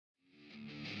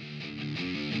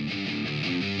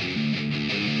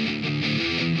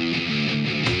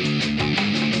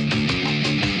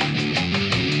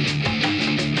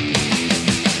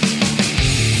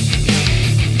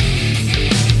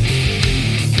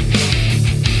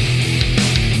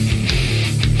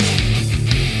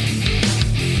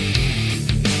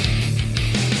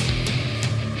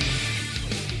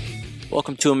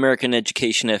to American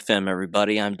Education FM,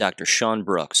 everybody. I'm Dr. Sean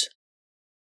Brooks.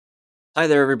 Hi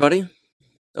there, everybody.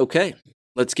 Okay,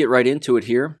 let's get right into it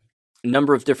here. A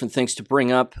number of different things to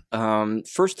bring up.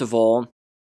 First of all,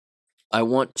 I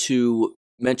want to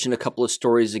mention a couple of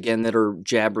stories again that are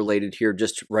jab related here,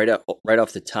 just right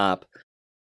off the top.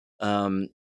 I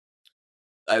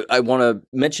want to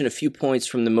mention a few points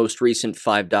from the most recent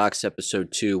 5 Docs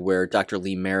episode 2, where Dr.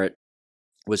 Lee Merritt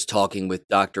was talking with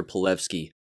Dr.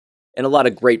 Palevsky. And a lot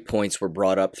of great points were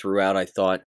brought up throughout, I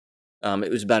thought. It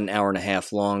was about an hour and a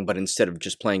half long, but instead of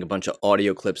just playing a bunch of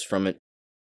audio clips from it,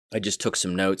 I just took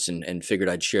some notes and figured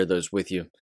I'd share those with you.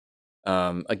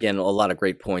 Again, a lot of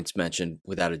great points mentioned,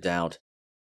 without a doubt.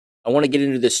 I want to get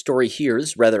into this story here. This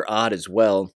is rather odd as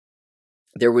well.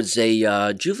 There was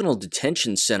a juvenile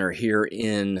detention center here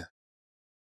in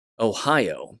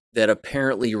Ohio that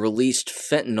apparently released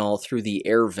fentanyl through the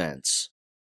air vents.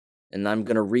 And I'm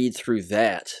going to read through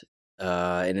that.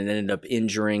 And it ended up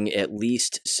injuring at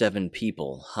least 7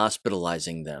 people,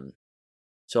 hospitalizing them.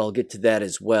 So I'll get to that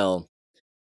as well.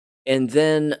 And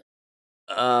then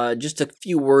just a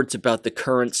few words about the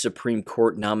current Supreme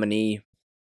Court nominee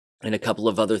and a couple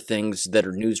of other things that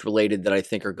are news-related that I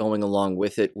think are going along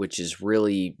with it, which is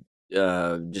really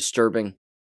disturbing.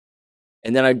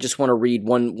 And then I just want to read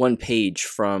one page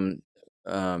from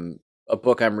a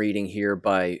book I'm reading here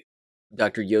by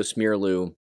Dr. Jos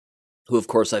Meerloo, who, of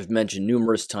course, I've mentioned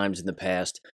numerous times in the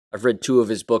past. I've read 2 of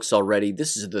his books already.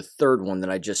 This is the 3rd one that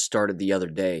I just started the other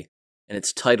day, and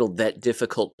it's titled That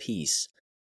Difficult Peace.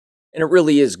 And it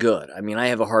really is good. I mean, I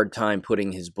have a hard time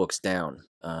putting his books down.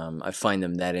 I find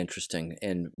them that interesting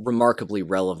and remarkably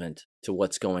relevant to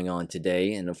what's going on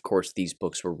today. And, of course, these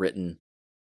books were written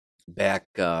back,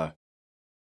 in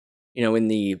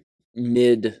the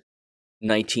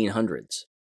mid-1900s.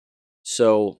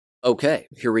 So, okay,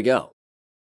 here we go.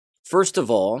 First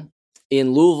of all,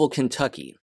 in Louisville,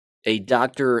 Kentucky, a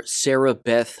Dr. Sarah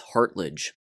Beth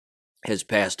Hartledge has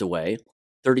passed away,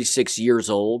 36 years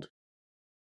old,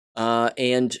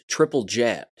 and triple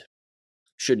jabbed.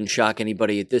 Shouldn't shock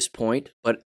anybody at this point,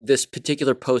 but this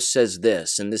particular post says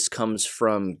this, and this comes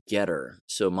from Getter.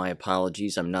 So my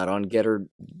apologies, I'm not on Getter,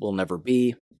 will never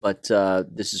be, but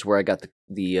this is where I got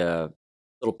the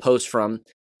little post from.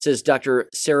 It says, Dr.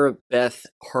 Sarah Beth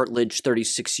Hartledge,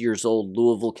 36 years old,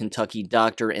 Louisville, Kentucky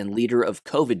doctor and leader of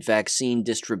COVID vaccine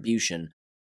distribution,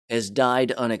 has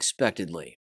died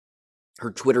unexpectedly.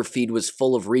 Her Twitter feed was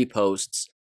full of reposts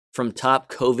from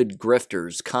top COVID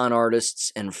grifters, con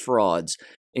artists, and frauds,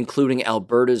 including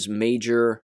Alberta's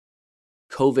major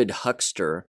COVID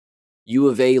huckster, U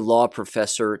of A law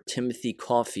professor Timothy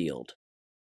Caulfield.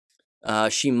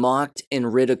 She mocked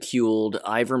and ridiculed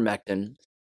ivermectin.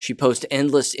 She posted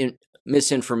endless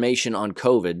misinformation on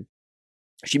COVID.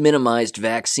 She minimized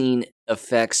vaccine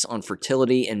effects on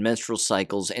fertility and menstrual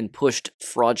cycles and pushed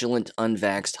fraudulent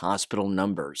unvaxxed hospital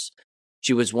numbers.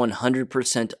 She was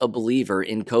 100% a believer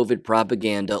in COVID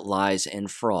propaganda, lies, and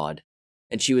fraud,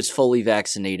 and she was fully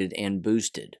vaccinated and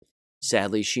boosted.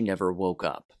 Sadly, she never woke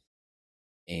up.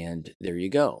 And there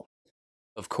you go.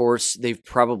 Of course, they've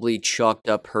probably chalked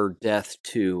up her death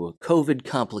to COVID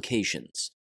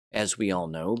complications, as we all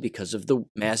know, because of the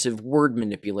massive word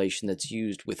manipulation that's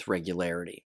used with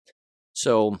regularity.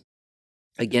 So,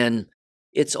 again,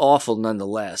 it's awful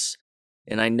nonetheless.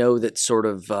 And I know that sort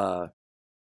of,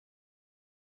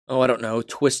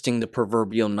 twisting the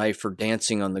proverbial knife or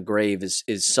dancing on the grave is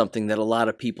something that a lot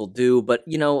of people do. But,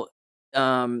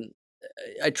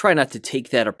 I try not to take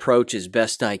that approach as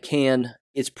best I can.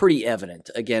 It's pretty evident,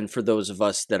 again, for those of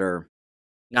us that are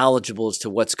knowledgeable as to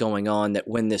what's going on, that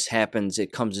when this happens,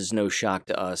 it comes as no shock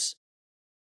to us.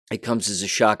 It comes as a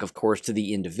shock, of course, to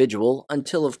the individual,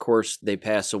 until, of course, they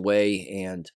pass away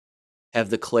and have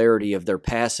the clarity of their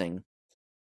passing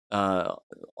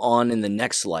on in the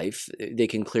next life. They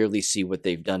can clearly see what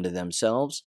they've done to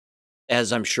themselves,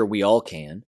 as I'm sure we all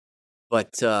can.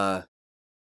 But,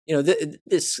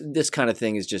 this kind of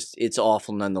thing is just, it's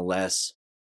awful nonetheless.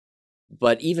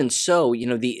 But even so,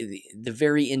 the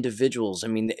very individuals, I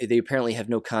mean, they apparently have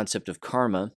no concept of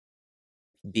karma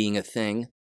being a thing,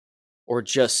 or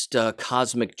just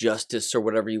cosmic justice, or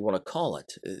whatever you want to call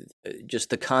it. Just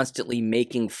the constantly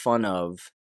making fun of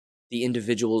the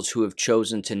individuals who have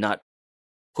chosen to not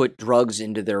put drugs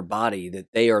into their body, that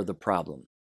they are the problem.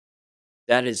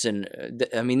 That is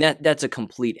that's a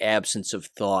complete absence of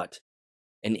thought,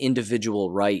 an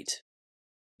individual right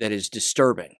that is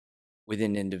disturbing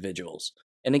within individuals.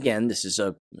 And again, this is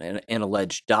an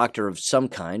alleged doctor of some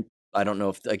kind. I don't know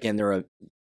if, again, they're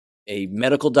a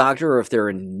medical doctor, or if they're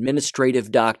an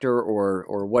administrative doctor,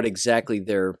 or what exactly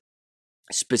their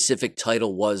specific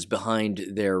title was behind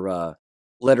their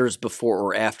letters before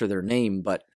or after their name,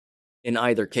 but in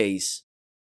either case,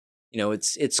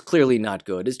 it's clearly not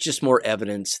good. It's just more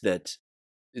evidence that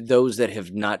those that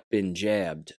have not been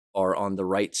jabbed are on the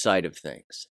right side of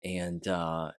things, and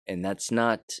that's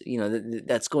not,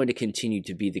 that's going to continue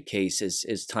to be the case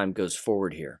as time goes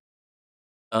forward here.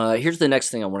 Here's the next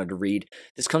thing I wanted to read.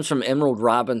 This comes from Emerald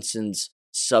Robinson's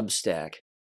Substack,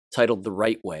 titled "The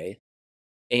Right Way,"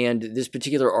 and this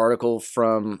particular article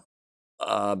from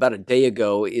about a day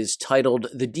ago is titled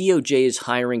 "The DOJ is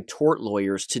hiring tort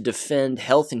lawyers to defend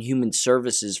Health and Human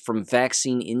Services from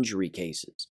vaccine injury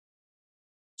cases."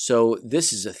 So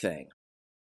this is a thing,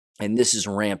 and this is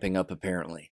ramping up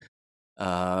apparently.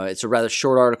 It's a rather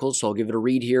short article, so I'll give it a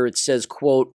read here. It says,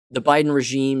 quote, "The Biden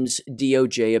regime's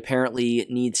DOJ apparently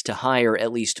needs to hire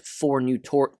at least 4 new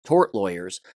tort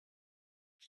lawyers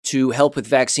to help with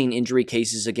vaccine injury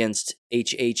cases against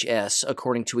HHS,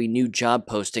 according to a new job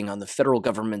posting on the federal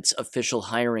government's official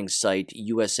hiring site,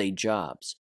 USA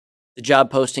Jobs. The job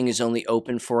posting is only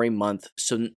open for a month,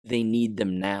 so they need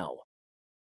them now."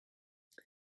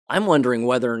 I'm wondering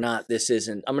whether or not this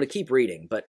isn't, I'm going to keep reading,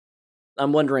 but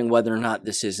I'm wondering whether or not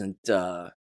this isn't,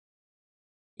 a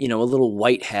little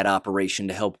white hat operation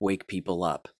to help wake people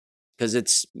up. Because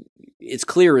it's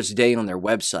clear as day on their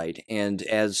website, and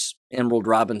as Emerald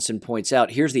Robinson points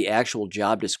out, here's the actual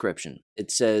job description.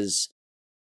 It says,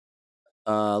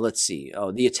 let's see,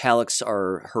 the italics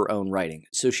are her own writing.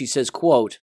 So she says,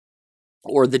 quote,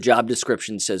 or the job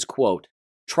description says, quote,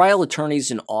 "Trial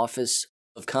attorneys in Office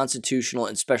of Constitutional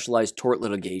and Specialized Tort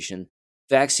Litigation,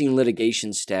 vaccine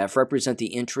litigation staff represent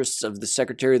the interests of the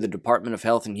Secretary of the Department of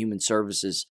Health and Human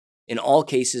Services in all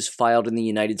cases filed in the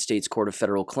United States Court of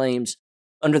Federal Claims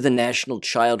under the National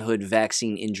Childhood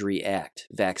Vaccine Injury Act,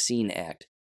 Vaccine Act.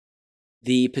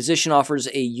 The position offers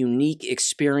a unique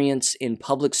experience in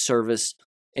public service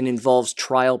and involves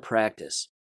trial practice.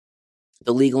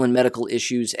 The legal and medical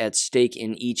issues at stake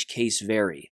in each case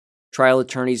vary. Trial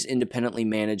attorneys independently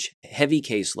manage heavy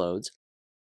caseloads,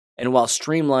 and while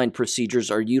streamlined procedures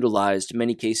are utilized,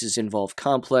 many cases involve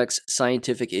complex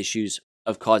scientific issues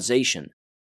of causation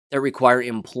that require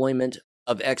employment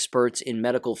of experts in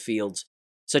medical fields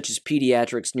such as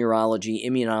pediatrics, neurology,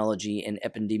 immunology, and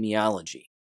epidemiology.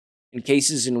 In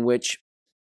cases in which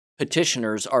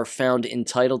petitioners are found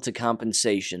entitled to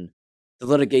compensation, the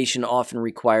litigation often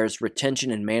requires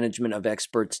retention and management of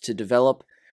experts to develop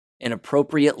an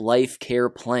appropriate life care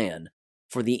plan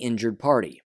for the injured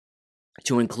party,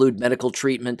 to include medical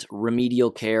treatment, remedial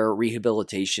care,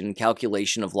 rehabilitation,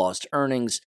 calculation of lost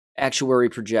earnings, actuary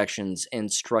projections,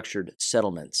 and structured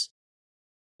settlements.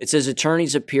 It says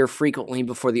attorneys appear frequently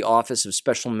before the Office of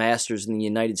Special Masters in the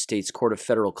United States Court of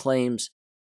Federal Claims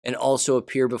and also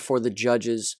appear before the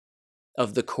judges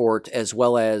of the court as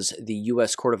well as the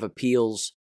U.S. Court of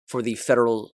Appeals for the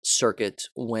Federal Circuit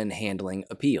when handling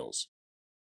appeals.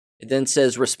 It then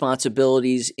says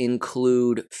responsibilities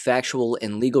include factual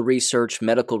and legal research,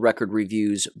 medical record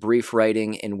reviews, brief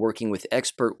writing, and working with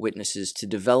expert witnesses to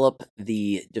develop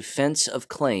the defense of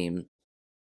claims,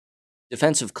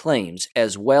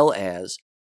 as well as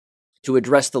to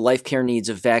address the life care needs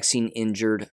of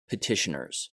vaccine-injured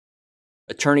petitioners.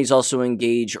 Attorneys also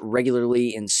engage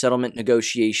regularly in settlement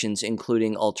negotiations,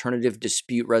 including alternative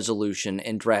dispute resolution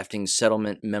and drafting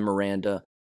settlement memoranda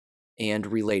and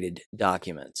related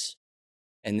documents.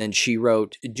 And then she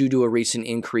wrote, due to a recent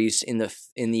increase in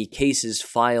the cases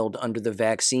filed under the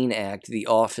Vaccine Act, the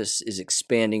office is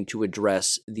expanding to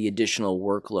address the additional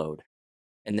workload.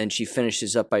 And then she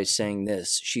finishes up by saying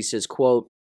this. She says, quote,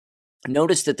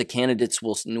 "Notice that the candidates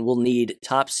will need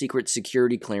top secret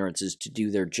security clearances to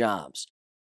do their jobs.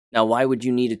 Now, why would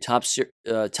you need a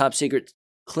top secret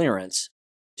clearance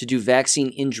to do vaccine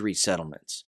injury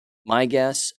settlements? My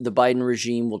guess, the Biden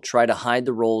regime will try to hide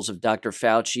the roles of Dr.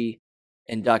 Fauci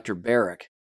and Dr. Barrick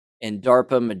and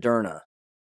DARPA, Moderna,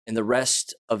 and the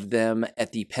rest of them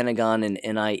at the Pentagon and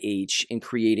NIH in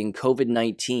creating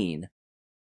COVID-19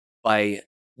 by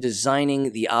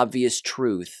designing the obvious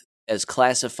truth as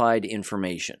classified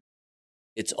information.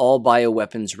 It's all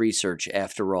bioweapons research,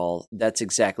 after all. That's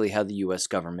exactly how the U.S.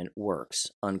 government works,"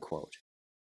 unquote.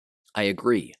 I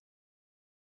agree.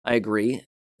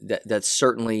 That's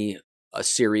certainly a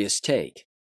serious take.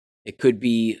 It could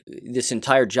be, this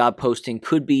entire job posting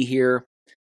could be here,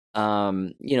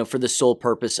 for the sole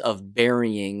purpose of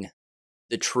burying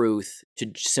the truth,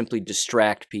 to simply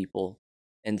distract people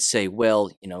and say,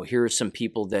 well, here are some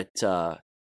people that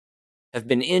have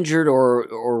been injured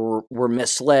or were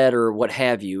misled or what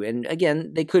have you. And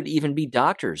again, they could even be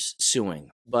doctors suing,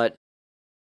 but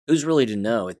who's really to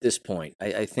know at this point?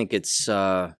 I think it's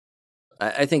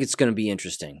I think it's going to be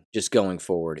interesting just going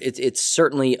forward. It's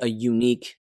certainly a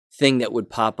unique thing that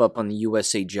would pop up on the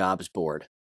USA Jobs Board,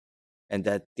 and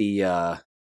that the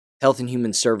Health and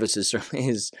Human Services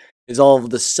is all of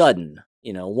the sudden,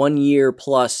 1 year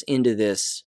plus into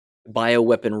this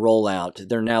bioweapon rollout,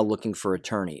 they're now looking for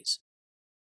attorneys.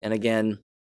 And again,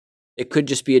 it could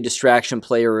just be a distraction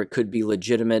play, or it could be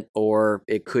legitimate, or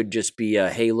it could just be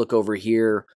a, hey, look over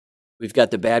here. We've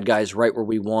got the bad guys right where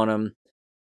we want them.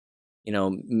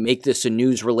 Make this a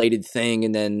news-related thing,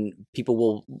 and then people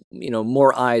will,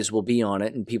 more eyes will be on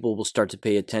it, and people will start to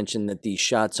pay attention that these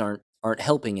shots aren't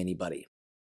helping anybody,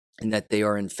 and that they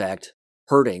are, in fact,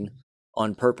 hurting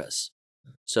on purpose.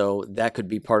 So that could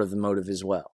be part of the motive as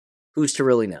well. Who's to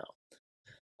really know?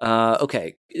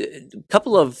 Okay, a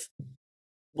couple of,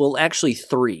 actually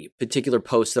 3 particular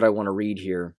posts that I want to read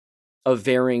here of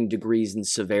varying degrees and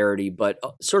severity, but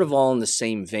sort of all in the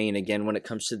same vein again when it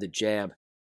comes to the jab.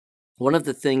 One of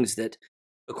the things that,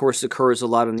 of course, occurs a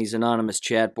lot on these anonymous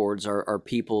chat boards are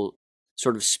people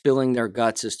sort of spilling their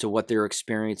guts as to what they're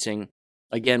experiencing.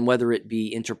 Again, whether it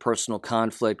be interpersonal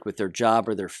conflict with their job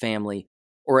or their family,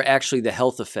 or actually the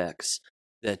health effects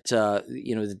that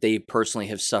that they personally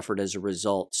have suffered as a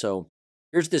result. So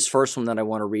here's this first one that I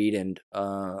want to read, and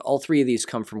all 3 of these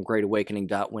come from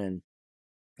GreatAwakening.win,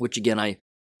 which again I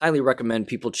highly recommend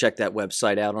people check that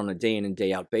website out on a day in and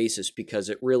day out basis, because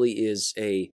it really is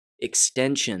a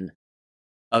extension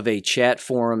of a chat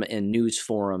forum and news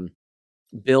forum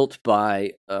built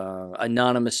by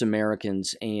anonymous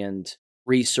Americans and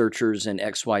researchers and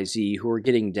XYZ who are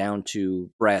getting down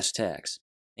to brass tacks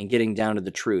and getting down to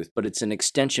the truth. But it's an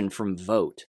extension from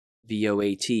Voat,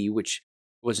 V-O-A-T, which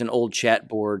was an old chat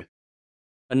board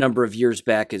a number of years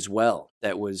back as well,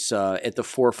 that was at the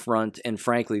forefront and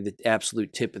frankly the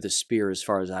absolute tip of the spear as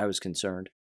far as I was concerned.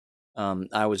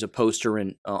 I was a poster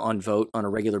on Voat on a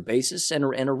regular basis and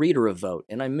a reader of Voat,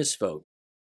 and I miss Voat.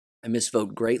 I miss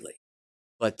Voat greatly.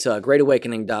 But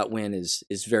GreatAwakening.win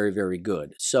is very, very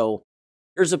good. So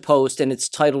here's a post, and it's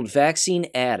titled, "Vaccine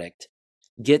Addict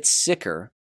Gets Sicker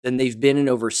Than They've Been in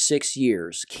Over 6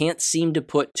 Years. Can't Seem to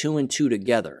Put 2 and 2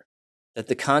 Together. That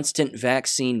the constant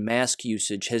vaccine mask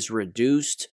usage has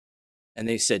reduced," and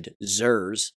they said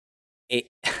ZERS,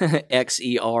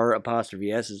 XER apostrophe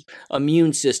S,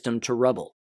 immune system to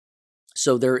rubble.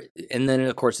 So there, and then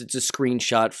of course it's a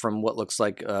screenshot from what looks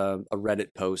like a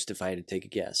Reddit post, if I had to take a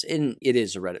guess. And it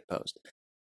is a Reddit post,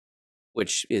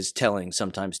 which is telling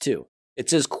sometimes too. It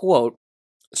says, quote,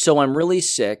 "So I'm really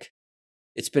sick.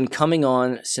 It's been coming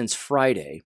on since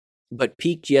Friday, but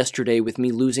peaked yesterday with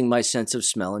me losing my sense of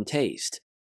smell and taste.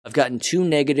 I've gotten 2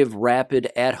 negative rapid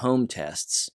at-home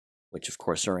tests," which of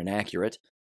course are inaccurate,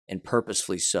 and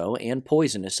purposefully so, and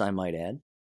poisonous, I might add,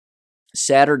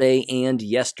 "Saturday and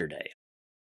yesterday.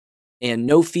 And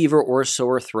no fever or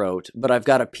sore throat, but I've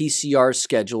got a PCR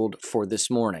scheduled for this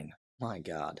morning." My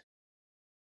God.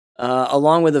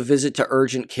 Along with a visit to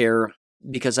urgent care,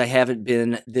 because I haven't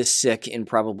been this sick in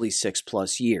probably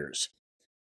 6+ years.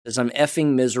 As I'm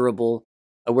effing miserable,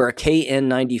 I wear a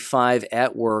KN95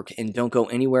 at work and don't go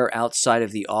anywhere outside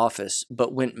of the office,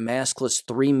 but went maskless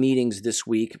 3 meetings this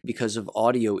week because of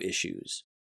audio issues.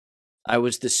 I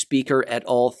was the speaker at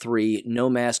all 3, no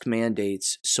mask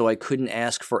mandates, so I couldn't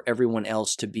ask for everyone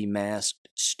else to be masked.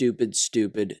 Stupid,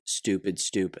 stupid, stupid,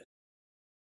 stupid.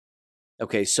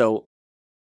 Okay, so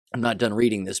I'm not done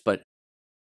reading this, but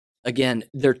again,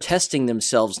 they're testing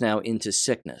themselves now into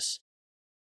sickness.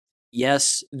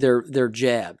 Yes, they're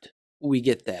jabbed. We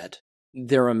get that.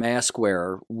 They're a mask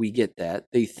wearer. We get that.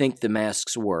 They think the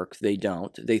masks work. They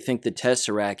don't. They think the tests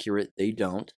are accurate. They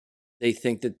don't. They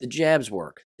think that the jabs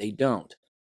work. They don't.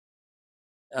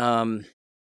 And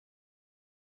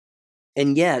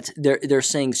yet they're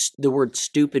saying the word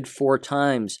stupid 4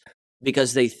 times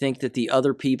because they think that the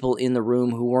other people in the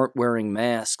room who weren't wearing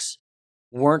masks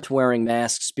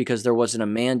because there wasn't a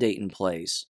mandate in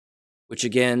place, which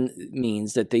again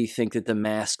means that they think that the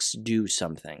masks do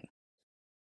something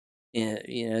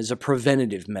as a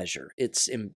preventative measure. It's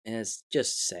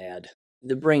just sad.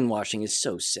 The brainwashing is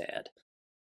so sad.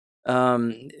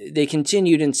 They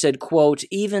continued and said, quote,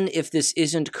 "Even if this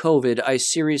isn't COVID, I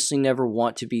seriously never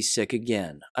want to be sick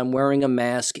again. I'm wearing a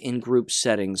mask in group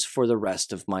settings for the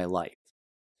rest of my life."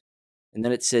 And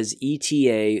then it says,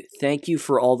 "ETA, thank you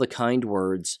for all the kind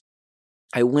words.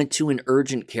 I went to an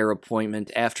urgent care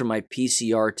appointment after my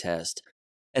PCR test,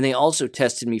 and they also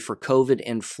tested me for COVID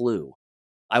and flu.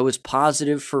 I was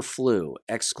positive for flu,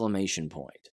 exclamation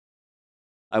point.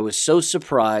 I was so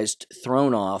surprised,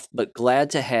 thrown off, but glad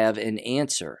to have an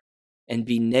answer and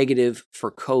be negative for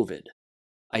COVID.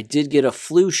 I did get a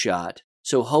flu shot,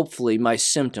 so hopefully my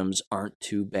symptoms aren't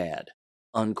too bad."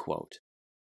 unquote.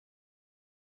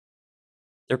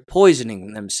 They're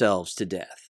poisoning themselves to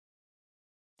death.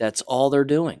 That's all they're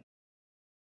doing.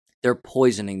 They're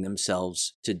poisoning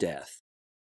themselves to death.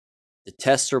 The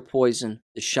tests are poison.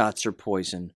 The shots are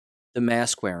poison. The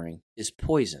mask wearing is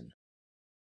poison.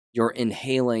 You're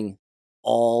inhaling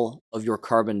all of your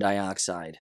carbon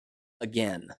dioxide.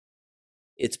 Again,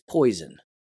 it's poison.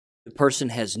 The person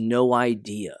has no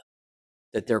idea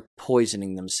that they're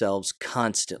poisoning themselves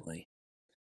constantly.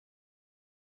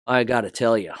 I gotta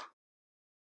tell you,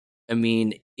 I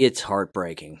mean, it's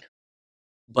heartbreaking.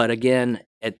 But again,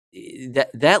 at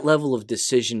that level of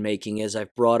decision making, as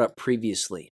I've brought up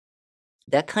previously,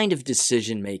 that kind of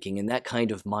decision making and that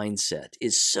kind of mindset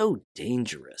is so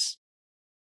dangerous.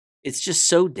 It's just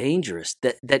so dangerous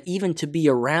that even to be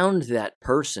around that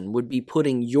person would be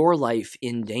putting your life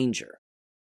in danger.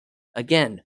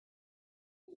 Again,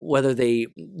 whether they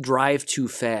drive too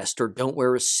fast or don't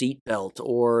wear a seatbelt,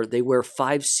 or they wear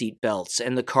 5 seatbelts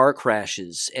and the car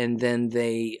crashes, and then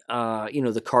the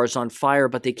car's on fire,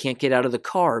 but they can't get out of the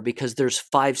car because there's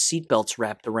 5 seatbelts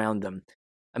wrapped around them.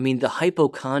 I mean, the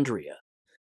hypochondria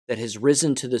that has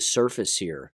risen to the surface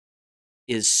here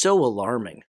is so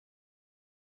alarming.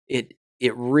 It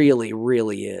really,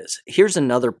 really is. Here's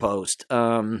another post.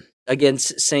 Again,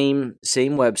 same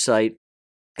website.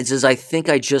 It says, I think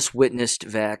I just witnessed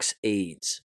Vax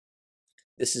AIDS.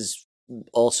 This is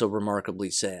also remarkably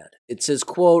sad. It says,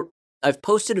 quote, I've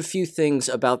posted a few things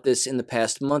about this in the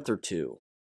past month or two.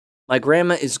 My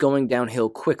grandma is going downhill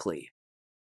quickly.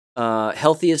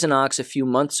 Healthy as an ox a few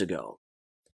months ago.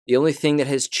 The only thing that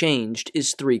has changed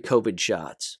is 3 COVID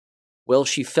shots. Well,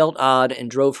 she felt odd and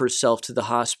drove herself to the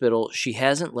hospital. She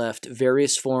hasn't left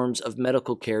various forms of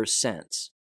medical care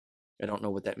since. I don't know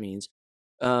what that means.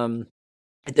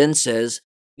 It then says,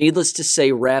 needless to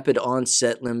say, rapid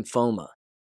onset lymphoma.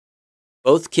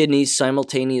 Both kidneys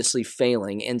simultaneously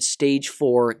failing and stage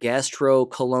 4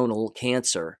 gastrocolonal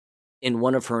cancer in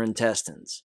one of her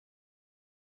intestines.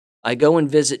 I go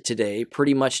and visit today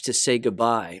pretty much to say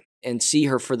goodbye and see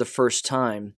her for the first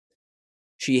time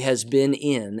she has been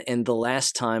in, and the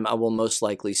last time I will most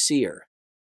likely see her.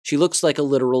 She looks like a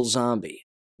literal zombie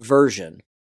version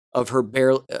of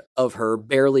her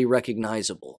barely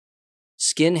recognizable.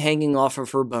 Skin hanging off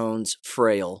of her bones,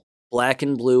 frail, black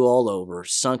and blue all over,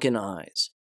 sunken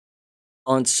eyes.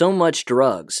 On so much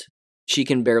drugs, she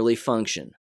can barely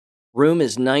function. Room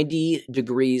is 90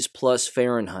 degrees plus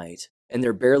Fahrenheit, and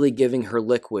they're barely giving her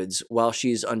liquids while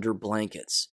she's under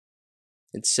blankets.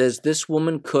 It says, this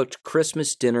woman cooked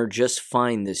Christmas dinner just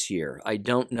fine this year. I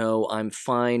don't know, I'm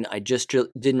fine. I just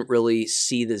didn't really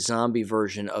see the zombie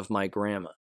version of my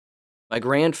grandma. My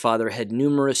grandfather had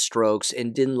numerous strokes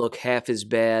and didn't look half as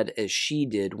bad as she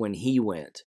did when he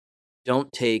went.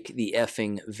 Don't take the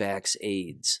effing Vax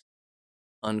AIDS.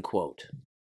 Unquote.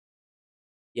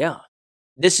 Yeah.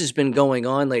 This has been going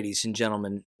on, ladies and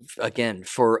gentlemen, again,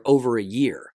 for over a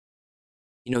year.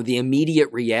 You know, the immediate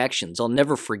reactions. I'll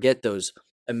never forget those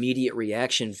immediate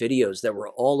reaction videos that were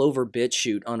all over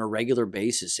BitChute on a regular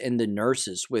basis, and the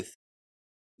nurses with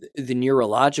the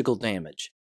neurological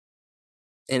damage.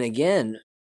 And again,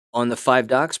 on the 5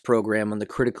 Docs program on the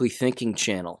Critically Thinking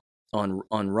channel on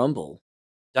Rumble,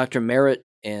 Dr. Merritt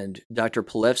and Dr.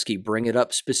 Pilevsky bring it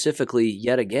up specifically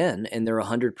yet again, and they're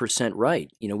 100% right.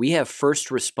 You know, we have first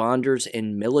responders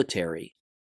and military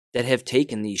that have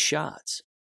taken these shots.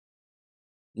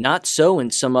 Not so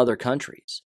in some other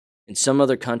countries. In some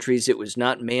other countries, it was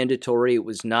not mandatory. It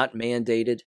was not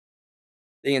mandated.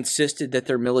 They insisted that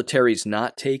their militaries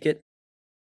not take it.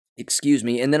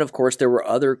 And then, of course, there were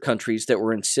other countries that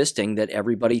were insisting that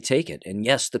everybody take it. And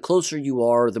yes, the closer you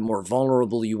are, the more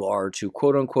vulnerable you are to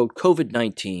quote-unquote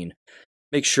COVID-19.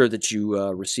 Make sure that you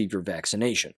receive your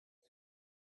vaccination.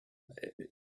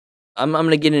 I'm going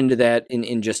to get into that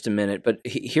in just a minute, but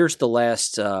here's the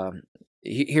last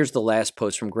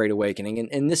post from Great Awakening.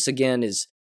 And this, again, is,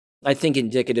 I think,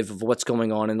 indicative of what's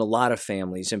going on in a lot of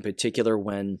families, in particular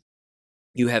when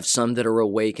you have some that are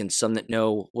awake and some that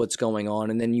know what's going on,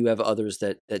 and then you have others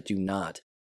that do not.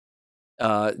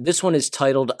 This one is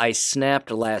titled, I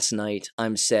Snapped Last Night,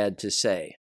 I'm Sad to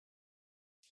Say.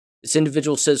 This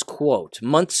individual says, quote,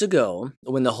 months ago,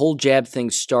 when the whole jab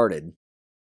thing started,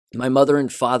 my mother and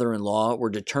father-in-law were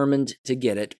determined to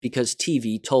get it because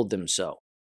TV told them so.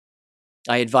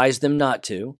 I advised them not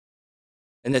to,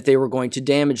 and that they were going to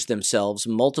damage themselves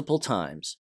multiple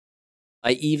times.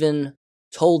 I even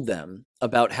told them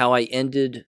about how I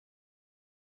ended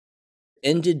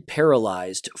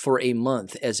paralyzed for a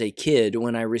month as a kid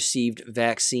when I received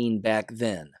vaccine back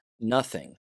then.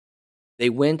 Nothing. They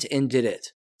went and did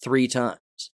it 3 times.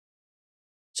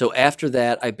 So after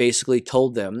that, I basically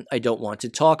told them I don't want to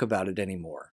talk about it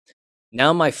anymore.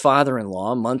 Now my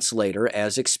father-in-law, months later,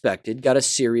 as expected, got a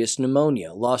serious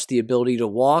pneumonia, lost the ability to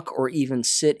walk or even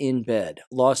sit in bed,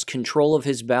 lost control of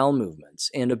his bowel movements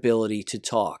and ability to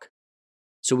talk.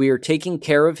 So we are taking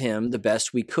care of him the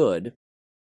best we could,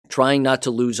 trying not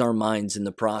to lose our minds in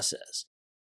the process.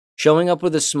 Showing up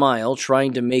with a smile,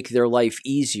 trying to make their life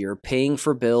easier, paying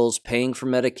for bills, paying for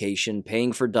medication,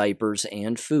 paying for diapers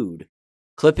and food,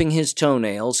 clipping his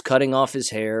toenails, cutting off his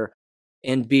hair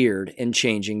and beard, and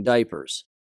changing diapers.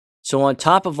 So on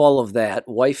top of all of that,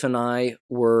 wife and I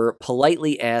were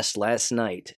politely asked last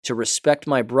night to respect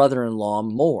my brother-in-law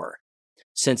more,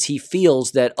 since he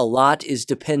feels that a lot is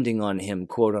depending on him,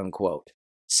 quote unquote.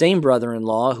 Same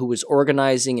brother-in-law who was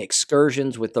organizing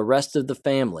excursions with the rest of the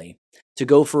family to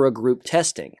go for a group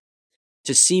testing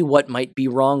to see what might be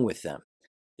wrong with them.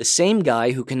 The same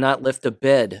guy who cannot lift a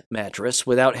bed mattress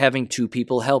without having two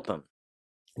people help him,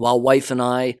 while wife and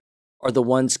I are the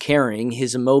ones carrying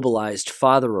his immobilized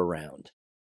father around.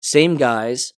 Same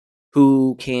guys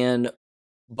who can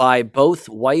buy both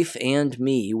wife and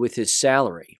me with his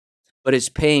salary, but is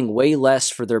paying way less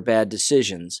for their bad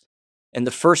decisions. And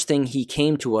the first thing he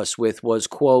came to us with was,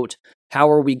 quote,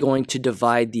 "How are we going to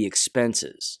divide the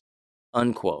expenses?"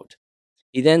 Unquote.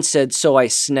 He then said, so I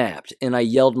snapped and I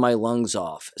yelled my lungs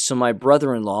off. So my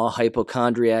brother-in-law,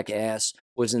 hypochondriac ass,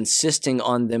 was insisting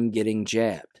on them getting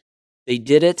jabbed. They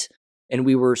did it, and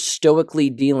we were stoically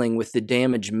dealing with the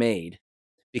damage made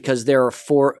because they are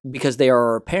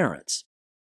our parents.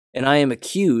 And I am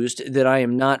accused that I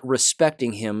am not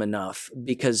respecting him enough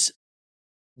because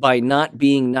by not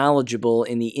being knowledgeable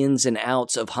in the ins and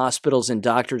outs of hospitals and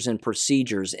doctors and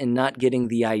procedures and not getting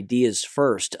the ideas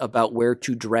first about where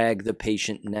to drag the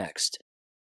patient next.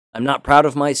 I'm not proud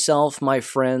of myself, my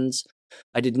friends.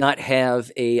 I did not have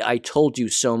a I told you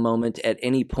so moment at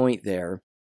any point there,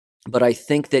 but I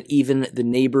think that even the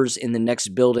neighbors in the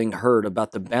next building heard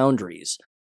about the boundaries,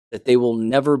 that they will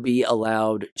never be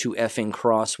allowed to effing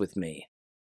cross with me.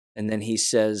 And then he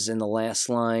says in the last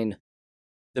line,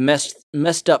 the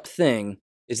messed up thing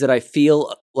is that I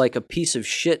feel like a piece of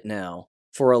shit now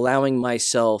for allowing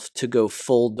myself to go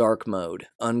full dark mode,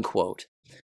 unquote.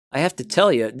 I have to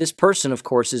tell you, this person, of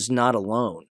course, is not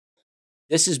alone.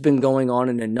 This has been going on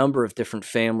in a number of different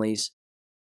families.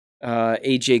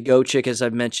 AJ Gochik, as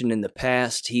I've mentioned in the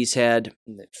past, he's had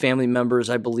family members,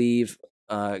 I believe,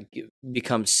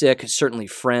 become sick, certainly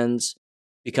friends,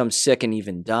 become sick and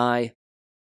even die.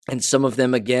 And some of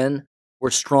them, again, were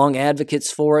strong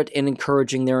advocates for it and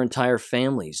encouraging their entire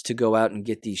families to go out and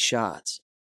get these shots.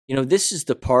 You know, this is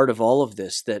the part of all of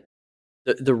this that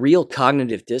the real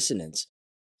cognitive dissonance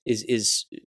is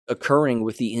occurring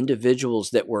with the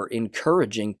individuals that were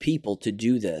encouraging people to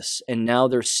do this. And now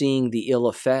they're seeing the ill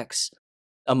effects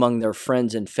among their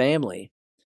friends and family,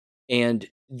 and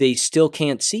they still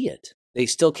can't see it. They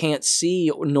still can't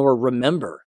see nor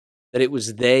remember that it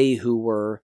was they who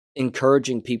were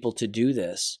encouraging people to do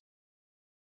this.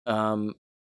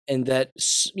 And that,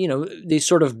 you know, they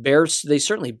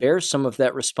certainly bear some of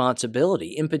that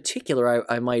responsibility. In particular,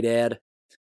 I might add,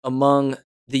 among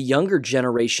the younger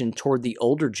generation toward the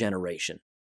older generation.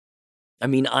 I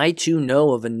mean, I too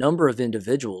know of a number of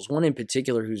individuals, one in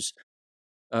particular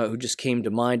who just came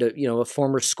to mind, a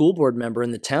former school board member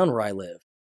in the town where I live.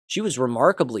 She was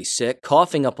remarkably sick,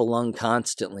 coughing up a lung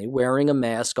constantly, wearing a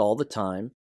mask all the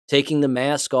time, taking the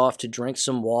mask off to drink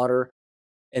some water,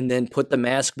 and then put the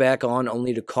mask back on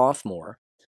only to cough more.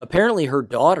 Apparently, her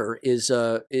daughter is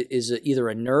either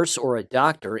a nurse or a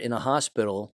doctor in a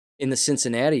hospital in the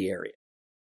Cincinnati area.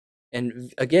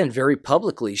 And again, very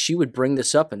publicly, she would bring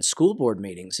this up in school board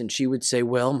meetings, and she would say,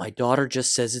 well, my daughter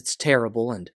just says it's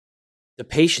terrible, and the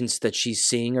patients that she's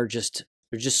seeing there's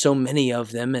just so many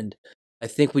of them, and I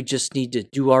think we just need to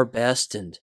do our best,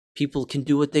 and people can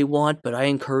do what they want, but I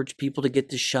encourage people to get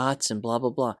the shots and blah,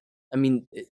 blah, blah. I mean,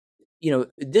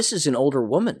 this is an older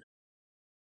woman.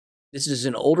 This is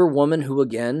an older woman who,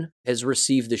 again, has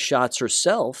received the shots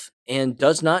herself and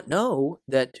does not know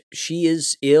that she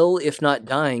is ill, if not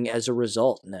dying, as a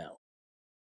result now.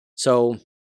 So,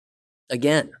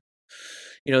 again,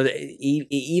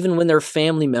 even when their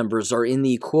family members are in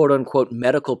the quote-unquote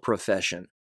medical profession,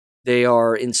 they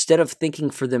are, instead of thinking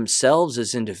for themselves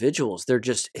as individuals, they're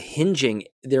just hinging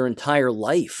their entire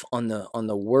life on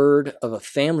the word of a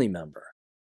family member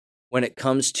when it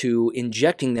comes to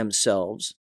injecting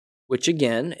themselves, which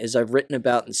again, as I've written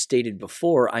about and stated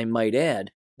before, I might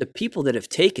add, the people that have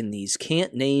taken these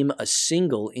can't name a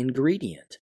single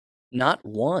ingredient. Not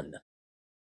one.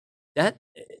 That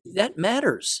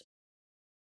matters.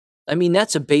 I mean,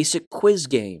 that's a basic quiz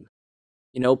game.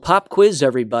 Pop quiz,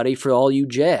 everybody, for all you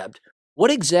jabbed.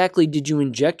 What exactly did you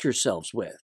inject yourselves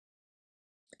with?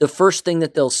 The first thing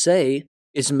that they'll say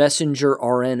is messenger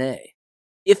RNA.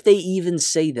 If they even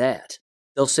say that,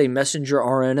 they'll say messenger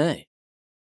RNA.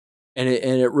 And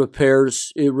it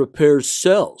repairs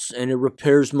cells, and it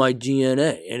repairs my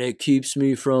DNA, and it keeps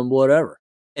me from whatever.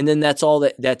 And then that's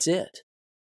it.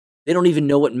 They don't even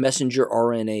know what messenger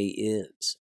RNA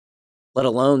is, let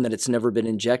alone that it's never been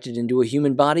injected into a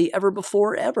human body ever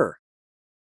before, ever.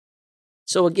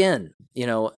 So again,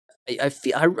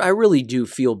 I really do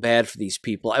feel bad for these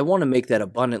people. I want to make that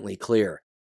abundantly clear.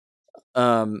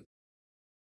 I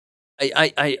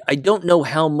don't know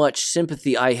how much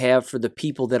sympathy I have for the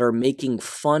people that are making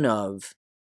fun of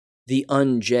the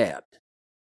unjabbed.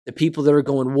 The people that are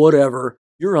going, whatever,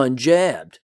 you're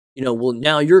unjabbed. Well,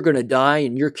 now you're going to die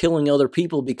and you're killing other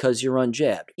people because you're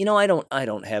unjabbed. I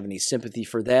don't have any sympathy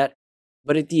for that.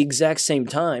 But at the exact same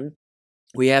time,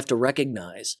 we have to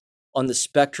recognize on the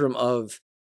spectrum of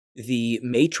the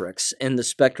matrix and the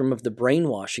spectrum of the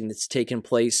brainwashing that's taken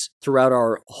place throughout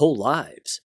our whole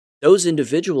lives, those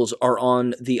individuals are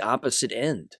on the opposite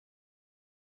end.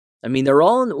 I mean, we're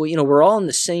all in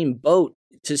the same boat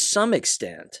to some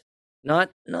extent. Not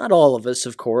all of us,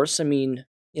 of course. I mean,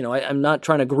 I'm not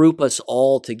trying to group us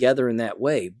all together in that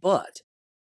way, but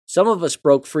some of us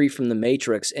broke free from the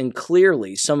matrix, and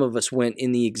clearly some of us went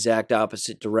in the exact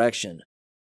opposite direction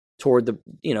toward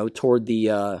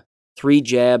the 3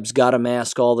 jabs, got a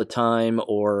mask all the time,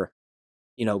 or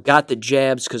got the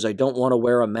jabs because I don't want to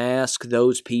wear a mask,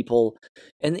 those people,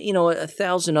 and,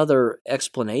 1,000 other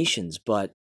explanations.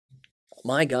 But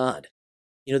my God,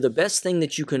 the best thing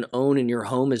that you can own in your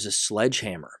home is a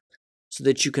sledgehammer so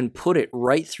that you can put it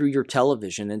right through your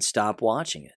television and stop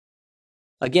watching it.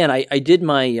 Again, I did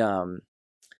my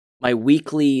my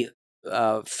weekly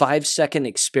 5-second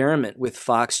experiment with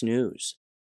Fox News.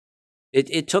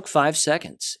 It took 5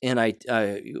 seconds, and I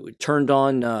turned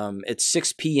on at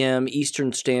 6 p.m.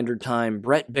 Eastern Standard Time,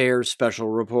 Bret Baier's special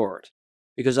report,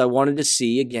 because I wanted to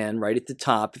see, again, right at the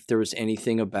top, if there was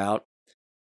anything about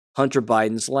Hunter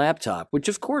Biden's laptop, which,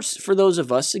 of course, for those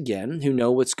of us, again, who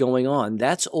know what's going on,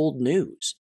 that's old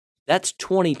news. That's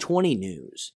 2020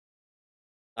 news.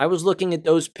 I was looking at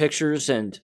those pictures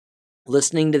and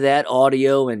listening to that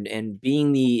audio and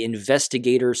being the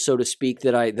investigator, so to speak,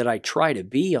 that I try to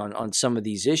be on some of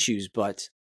these issues, but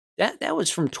that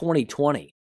was from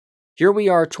 2020. Here we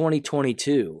are,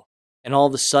 2022, and all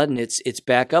of a sudden it's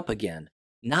back up again.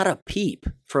 Not a peep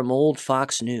from old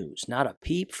Fox News. Not a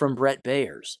peep from Bret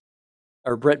Baier.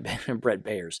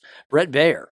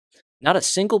 Not a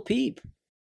single peep.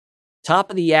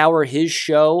 Top of the hour, his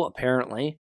show,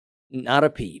 apparently, not a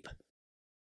peep.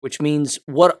 Which means,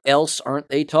 what else aren't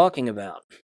they talking about?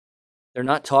 They're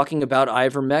not talking about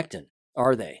ivermectin,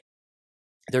 are they?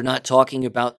 They're not talking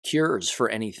about cures for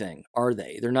anything, are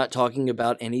they? They're not talking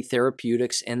about any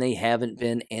therapeutics, and they haven't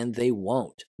been, and they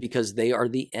won't, because they are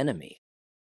the enemy.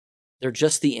 They're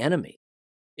just the enemy.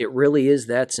 It really is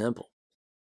that simple.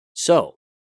 So,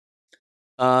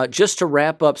 just to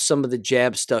wrap up some of the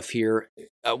jab stuff here,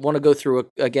 I want to go through,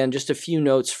 again, just a few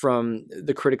notes from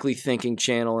the Critically Thinking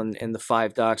channel and the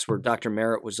 5 Docs where Dr.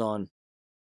 Merritt was on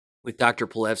with Dr.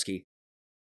 Palevsky.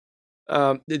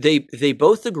 They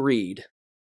both agreed.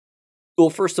 Well,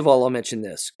 first of all, I'll mention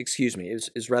this. Excuse me.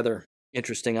 Is rather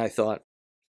interesting, I thought.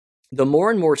 The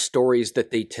more and more stories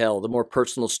that they tell, the more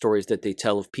personal stories that they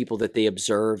tell of people that they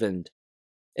observe and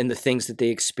the things that they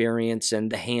experience and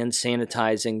the hand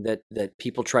sanitizing that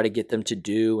people try to get them to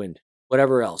do and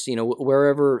whatever else,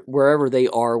 wherever they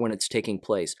are when it's taking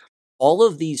place. All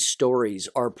of these stories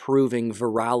are proving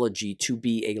virology to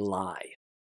be a lie.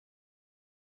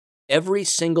 Every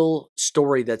single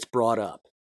story that's brought up,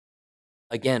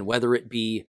 again, whether it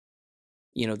be,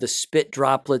 the spit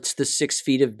droplets, the 6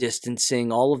 feet of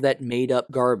distancing, all of that made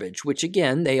up garbage, which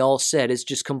again, they all said is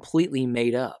just completely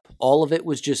made up. All of it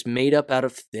was just made up out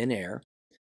of thin air.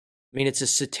 I mean, it's a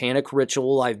satanic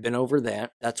ritual. I've been over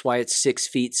that. That's why it's 6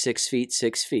 feet, 6 feet,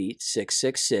 6 feet,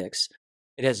 666.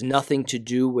 It has nothing to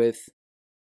do with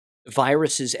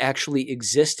viruses actually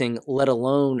existing, let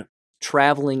alone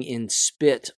traveling in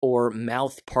spit or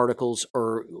mouth particles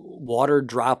or water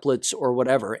droplets or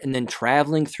whatever, and then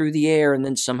traveling through the air and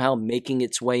then somehow making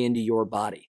its way into your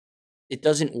body. It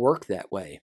doesn't work that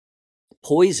way.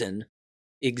 Poison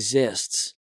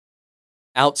exists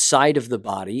outside of the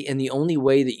body, and the only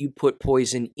way that you put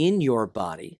poison in your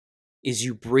body is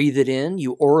you breathe it in,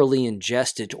 you orally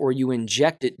ingest it, or you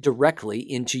inject it directly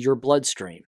into your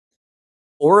bloodstream.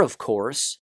 Or, of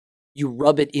course, you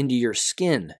rub it into your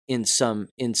skin in some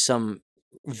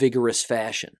vigorous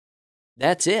fashion.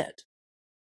 That's it.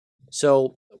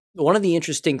 So one of the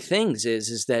interesting things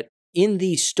is that in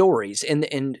these stories,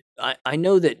 and I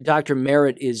know that Dr.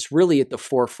 Merritt is really at the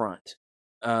forefront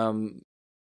um,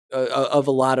 of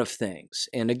a lot of things.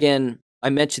 And again, I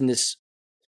mentioned this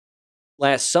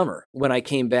last summer when I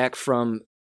came back from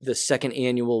the second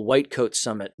annual White Coat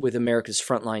Summit with America's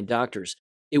Frontline Doctors.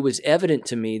 It was evident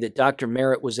to me that Dr.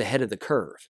 Merritt was ahead of the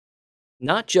curve,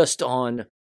 not just on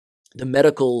the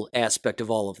medical aspect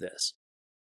of all of this,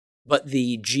 but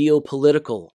the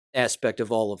geopolitical aspect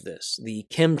of all of this, the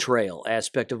chemtrail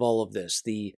aspect of all of this,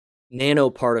 the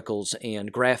nanoparticles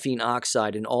and graphene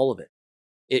oxide and all of it.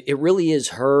 It really is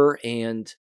her,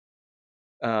 and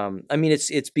I mean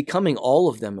it's becoming all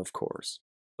of them, of course.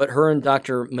 But her and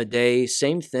Dr. Madej,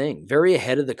 same thing, very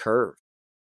ahead of the curve.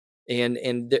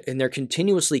 And they're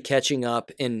continuously catching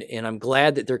up, and I'm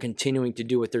glad that they're continuing to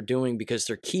do what they're doing because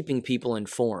they're keeping people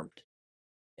informed.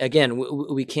 Again,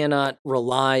 we cannot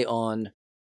rely on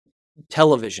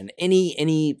television,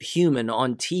 any human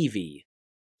on TV,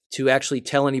 to actually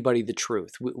tell anybody the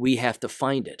truth. We have to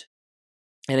find it.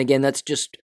 And again, that's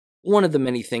just one of the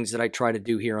many things that I try to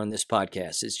do here on this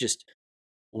podcast is just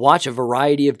watch a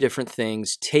variety of different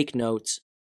things, take notes,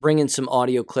 bring in some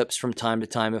audio clips from time to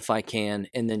time if I can,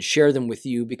 and then share them with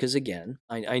you because, again,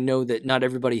 I know that not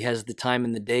everybody has the time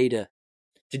in the day to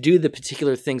do the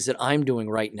particular things that I'm doing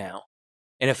right now.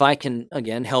 And if I can,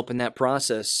 again, help in that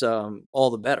process, all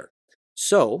the better.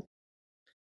 So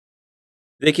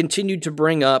they continued to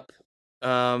bring up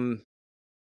how,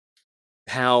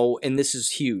 and this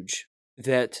is huge,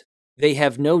 that they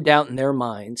have no doubt in their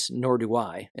minds, nor do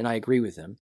I, and I agree with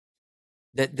them,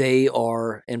 that they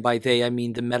are, and by they I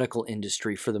mean the medical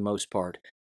industry for the most part,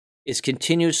 is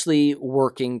continuously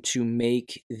working to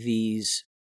make these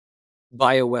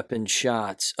bioweapon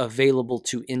shots available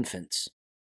to infants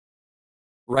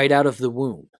right out of the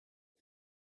womb.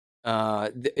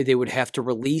 They would have to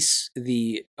release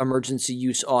the emergency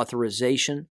use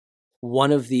authorization.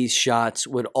 One of these shots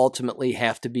would ultimately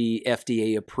have to be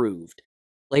FDA approved.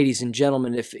 Ladies and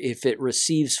gentlemen, if it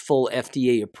receives full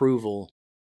FDA approval,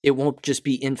 it won't just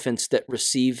be infants that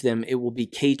receive them. It will be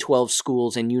K-12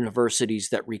 schools and universities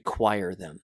that require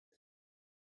them.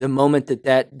 The moment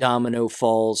that domino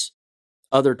falls,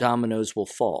 other dominoes will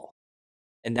fall.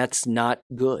 And that's not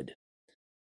good,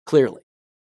 clearly.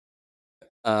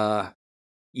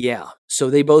 Yeah. So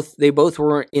they both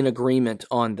were in agreement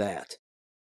on that.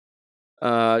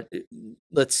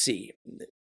 Let's see.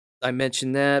 I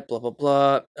mentioned that, blah, blah,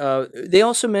 blah. They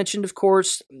also mentioned, of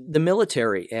course, the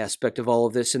military aspect of all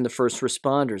of this and the first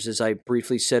responders, as I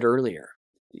briefly said earlier.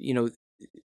 You know,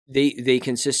 they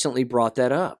consistently brought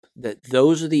that up, that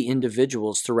those are the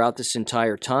individuals throughout this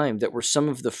entire time that were some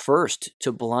of the first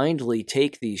to blindly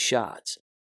take these shots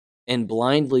and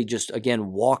blindly just,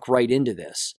 again, walk right into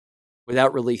this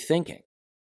without really thinking.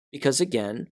 Because,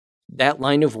 again, that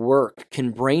line of work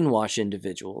can brainwash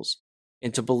individuals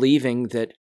into believing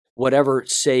that whatever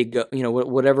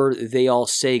whatever they all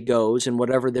say goes, and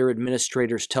whatever their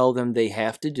administrators tell them they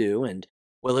have to do, and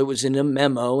well, it was in a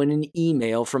memo and an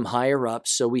email from higher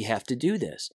ups, so we have to do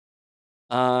this.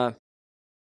 I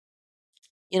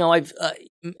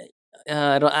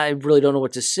really don't know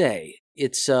what to say.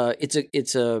 It's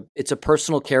a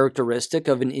personal characteristic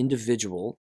of an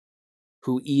individual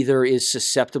who either is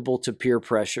susceptible to peer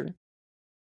pressure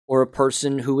or a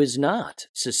person who is not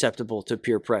susceptible to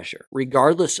peer pressure,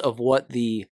 regardless of what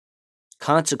the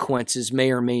consequences may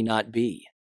or may not be.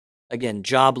 Again,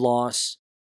 job loss,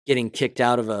 getting kicked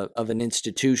out of an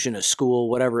institution, a school,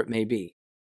 whatever it may be.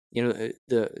 You know,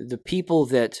 the people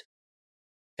that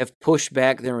have pushed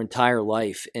back their entire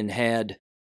life and had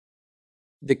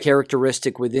the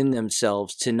characteristic within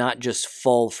themselves to not just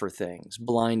fall for things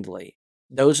blindly,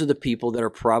 those are the people that are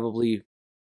probably,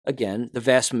 again, the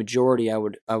vast majority, I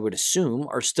would assume,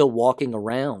 are still walking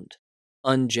around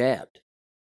unjabbed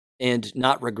and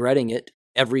not regretting it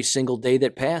every single day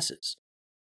that passes.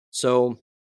 So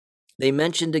they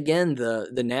mentioned again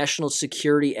the national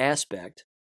security aspect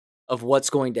of what's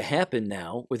going to happen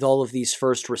now with all of these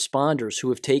first responders who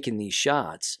have taken these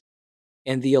shots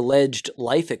and the alleged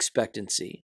life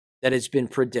expectancy that has been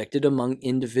predicted among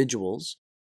individuals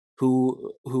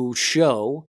who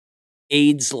show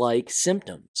AIDS-like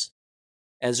symptoms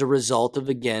as a result of,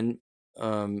 again,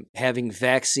 having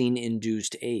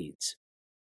vaccine-induced AIDS.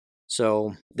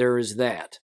 So there is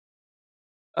that.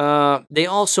 They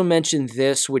also mentioned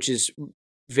this, which is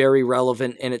very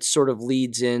relevant, and it sort of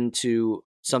leads into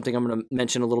something I'm going to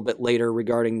mention a little bit later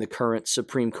regarding the current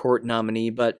Supreme Court nominee,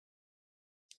 but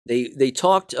they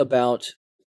talked about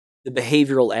the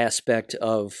behavioral aspect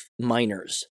of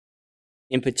minors,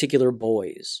 in particular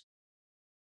boys.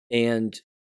 And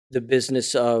the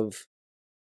business of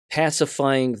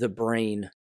pacifying the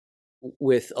brain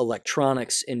with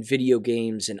electronics and video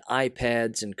games and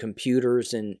iPads and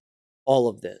computers and all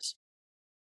of this.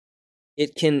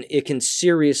 It can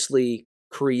seriously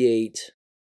create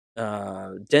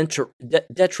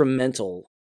detrimental,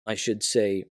 I should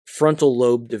say, frontal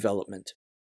lobe development,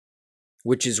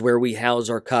 which is where we house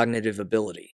our cognitive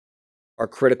ability, our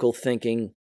critical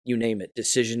thinking, you name it,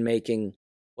 decision making,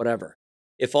 whatever.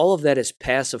 If all of that is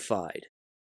pacified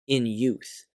in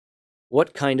youth,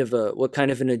 what kind of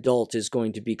an adult is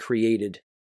going to be created,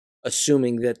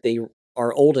 assuming that they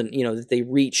are old and that they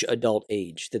reach adult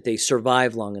age, that they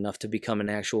survive long enough to become an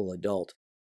actual adult?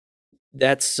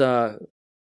 It's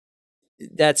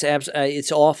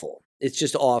awful. It's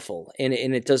just awful, and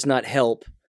it does not help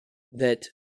that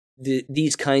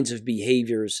these kinds of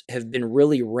behaviors have been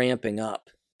really ramping up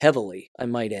heavily, I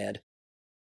might add,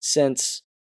 since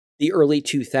the early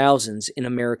 2000s in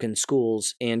American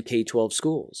schools and K-12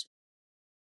 schools.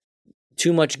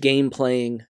 Too much game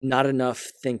playing, not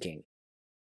enough thinking.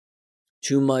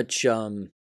 Too much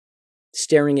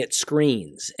staring at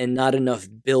screens and not enough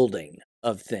building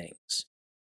of things.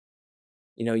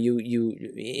 You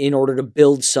in order to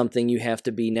build something, you have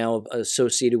to be now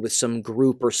associated with some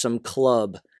group or some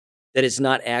club that is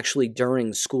not actually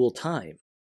during school time.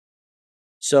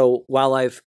 So while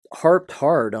I've harped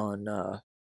hard on the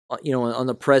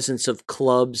presence of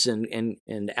clubs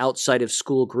and outside of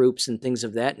school groups and things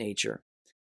of that nature,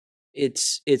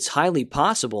 it's highly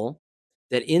possible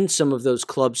that in some of those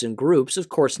clubs and groups, of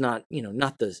course not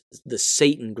the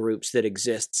Satan groups that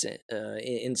exists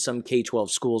in some K-12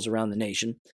 schools around the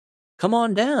nation. Come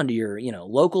on down to your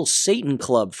local Satan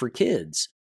club for kids,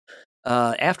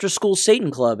 after school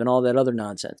Satan club and all that other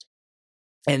nonsense,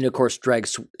 and of course drag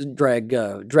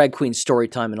queen story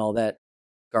time and all that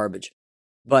garbage.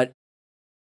 But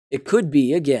it could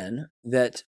be again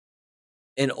that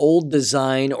an old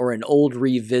design or an old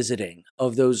revisiting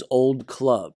of those old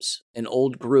clubs and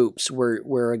old groups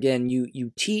where again,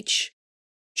 you teach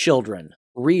children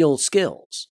real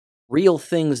skills, real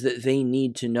things that they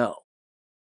need to know.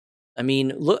 I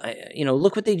mean, look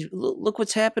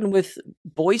what's happened with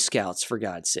Boy Scouts, for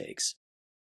God's sakes,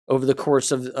 over the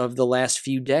course of the last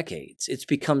few decades. It's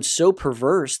become so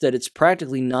perverse that it's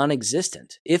practically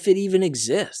non-existent, if it even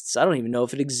exists. I don't even know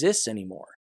if it exists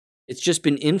anymore. It's just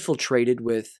been infiltrated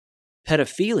with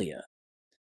pedophilia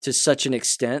to such an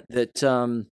extent that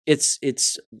it's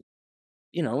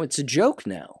a joke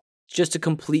now. It's just a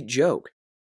complete joke.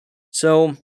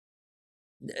 So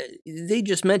they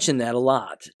just mentioned that a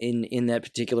lot in that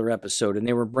particular episode, and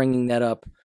they were bringing that up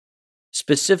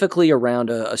specifically around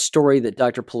a story that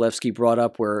Dr. Palevsky brought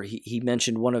up, where he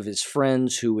mentioned one of his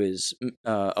friends who is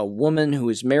a woman who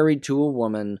is married to a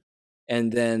woman,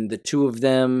 and then the two of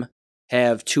them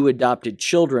have two adopted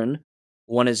children.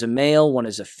 One is a male, one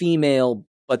is a female,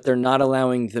 but they're not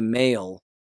allowing the male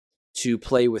to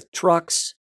play with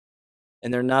trucks,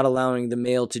 and they're not allowing the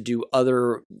male to do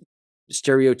other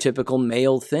stereotypical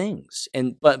male things.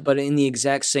 But in the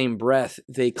exact same breath,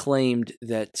 they claimed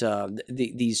that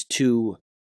these two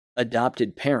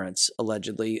adopted parents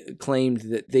allegedly claimed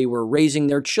that they were raising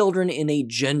their children in a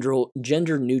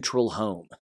gender-neutral home,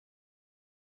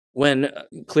 when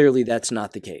clearly that's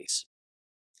not the case.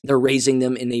 They're raising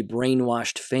them in a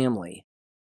brainwashed family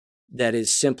that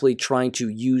is simply trying to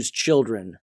use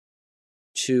children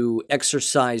to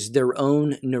exercise their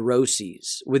own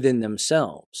neuroses within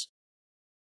themselves,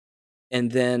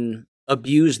 and then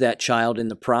abuse that child in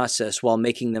the process while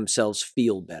making themselves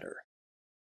feel better.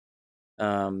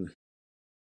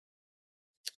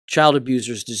 Child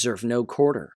abusers deserve no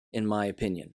quarter, in my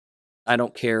opinion. I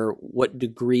don't care what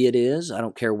degree it is. I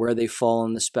don't care where they fall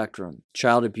on the spectrum.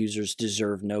 Child abusers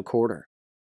deserve no quarter.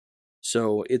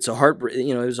 So it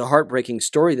was a heartbreaking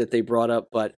story that they brought up,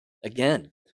 but again,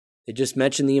 they just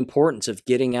mentioned the importance of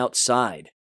getting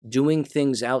outside, doing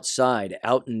things outside,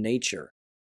 out in nature,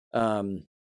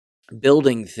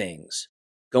 building things,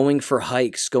 going for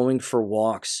hikes, going for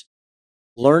walks,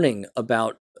 learning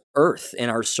about Earth and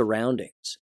our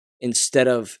surroundings, instead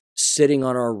of sitting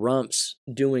on our rumps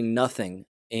doing nothing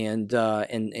and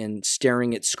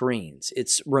staring at screens.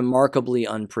 It's remarkably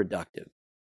unproductive.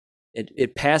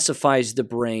 It pacifies the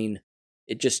brain.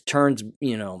 It just turns,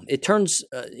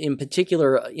 in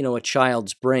particular, a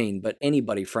child's brain, but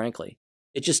anybody, frankly,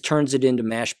 it just turns it into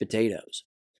mashed potatoes.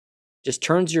 Just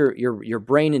turns your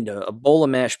brain into a bowl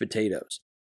of mashed potatoes.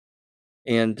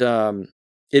 And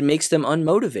it makes them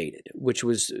unmotivated, which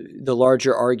was the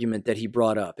larger argument that he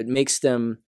brought up. It makes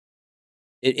them,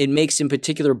 it makes in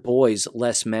particular boys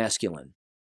less masculine,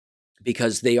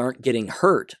 because they aren't getting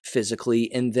hurt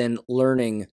physically and then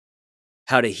learning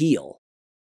how to heal,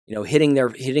 hitting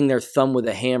their thumb with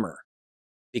a hammer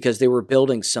because they were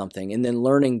building something, and then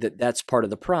learning that that's part of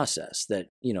the process, that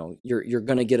you're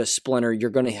going to get a splinter, you're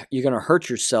going to hurt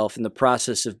yourself in the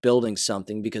process of building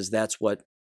something, because that's what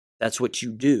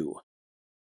you do.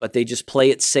 But they just play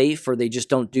it safe, or they just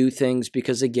don't do things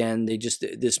because, again,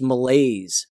 this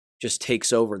malaise just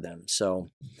takes over them.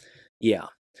 So yeah,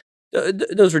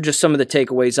 those were just some of the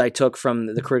takeaways I took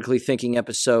from the Critically Thinking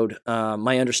episode.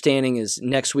 My understanding is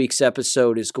next week's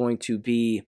episode is going to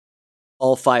be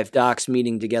all 5 docs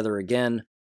meeting together again.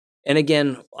 And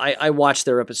again, I watch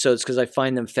their episodes because I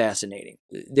find them fascinating.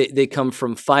 They come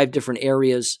from 5 different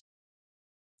areas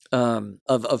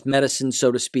of medicine,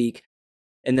 so to speak.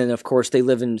 And then, of course, they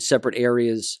live in separate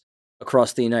areas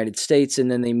across the United States.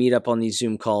 And then they meet up on these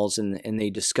Zoom calls and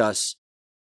they discuss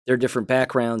their different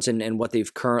backgrounds and what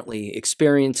they've currently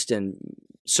experienced, and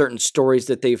certain stories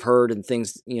that they've heard, and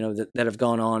things, that have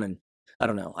gone on. And I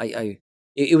don't know.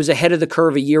 It was ahead of the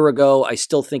curve a year ago. I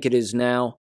still think it is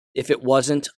now. If it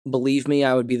wasn't, believe me,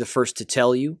 I would be the first to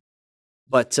tell you.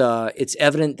 But it's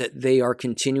evident that they are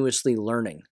continuously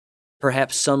learning.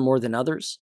 Perhaps some more than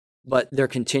others, but they're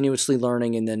continuously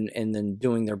learning and then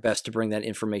doing their best to bring that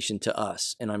information to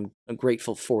us. And I'm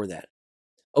grateful for that.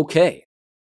 Okay.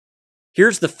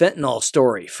 Here's the fentanyl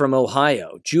story from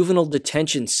Ohio, juvenile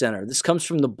detention center. This comes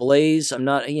from the Blaze. I'm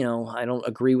not, I don't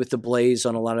agree with the Blaze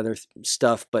on a lot of their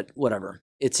stuff, but whatever.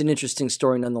 It's an interesting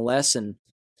story nonetheless, and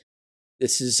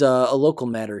this is a local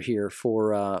matter here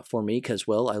for me because,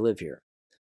 well, I live here.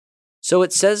 So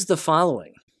it says the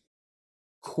following.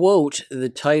 Quote, the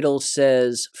title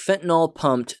says, fentanyl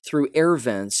pumped through air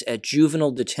vents at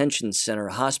juvenile detention center,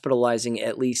 hospitalizing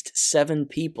at least 7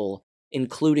 people,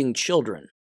 including children.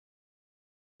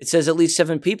 It says at least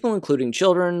 7 people, including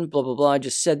children, blah, blah, blah. I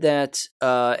just said that,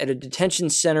 at a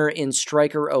detention center in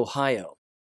Stryker, Ohio.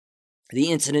 The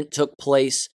incident took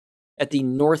place at the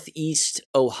Northeast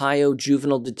Ohio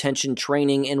Juvenile Detention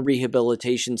Training and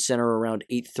Rehabilitation Center around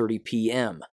 8:30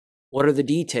 p.m. What are the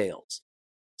details?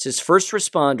 It says first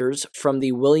responders from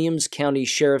the Williams County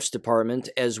Sheriff's Department,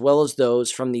 as well as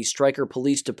those from the Stryker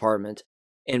Police Department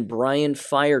and Bryan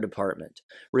Fire Department,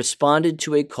 responded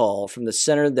to a call from the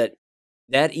center that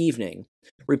evening,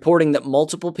 reporting that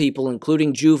multiple people,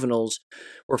 including juveniles,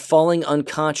 were falling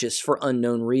unconscious for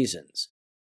unknown reasons.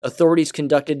 Authorities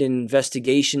conducted an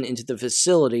investigation into the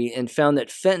facility and found that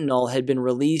fentanyl had been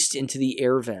released into the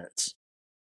air vents.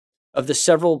 Of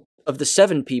the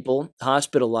 7 people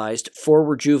hospitalized, 4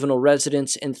 were juvenile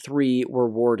residents and 3 were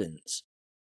wardens.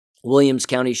 Williams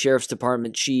County Sheriff's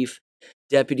Department Chief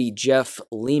Deputy Jeff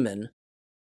Lehman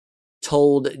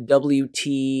told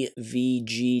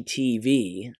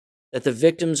WTVG-TV that the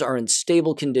victims are in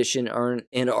stable condition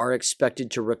and are expected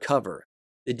to recover.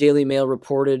 The Daily Mail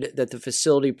reported that the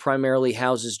facility primarily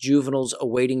houses juveniles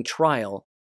awaiting trial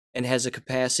and has a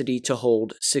capacity to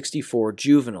hold 64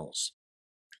 juveniles.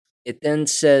 It then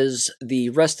says the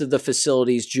rest of the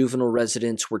facility's juvenile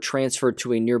residents were transferred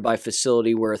to a nearby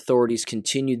facility where authorities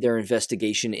continued their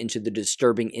investigation into the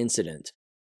disturbing incident.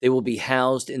 They will be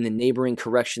housed in the neighboring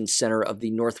corrections center of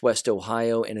the Northwest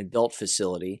Ohio and Adult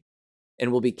Facility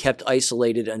and will be kept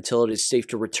isolated until it is safe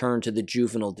to return to the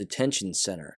Juvenile Detention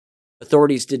Center.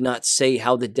 Authorities did not say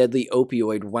how the deadly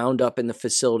opioid wound up in the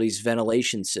facility's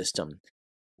ventilation system.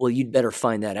 Well, you'd better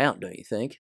find that out, don't you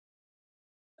think?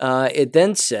 It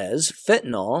then says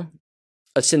fentanyl,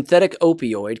 a synthetic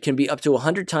opioid, can be up to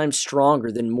 100 times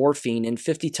stronger than morphine and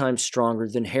 50 times stronger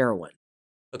than heroin.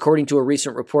 According to a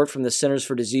recent report from the Centers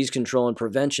for Disease Control and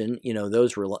Prevention,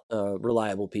 those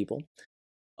reliable people,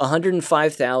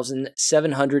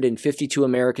 105,752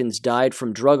 Americans died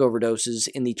from drug overdoses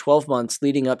in the 12 months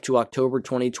leading up to October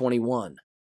 2021.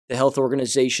 The health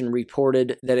organization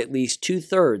reported that at least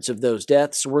 2/3 of those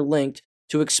deaths were linked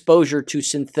to exposure to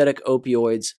synthetic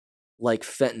opioids like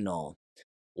fentanyl.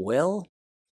 Well,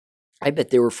 I bet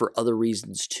they were for other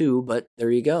reasons too, but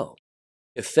there you go.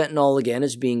 If fentanyl, again,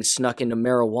 is being snuck into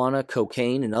marijuana,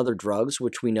 cocaine, and other drugs,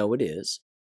 which we know it is,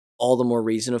 all the more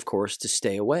reason, of course, to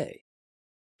stay away.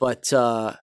 But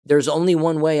there's only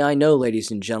one way I know,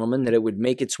 ladies and gentlemen, that it would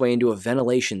make its way into a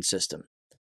ventilation system.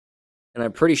 And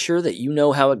I'm pretty sure that you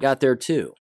know how it got there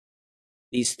too.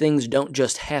 These things don't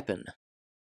just happen.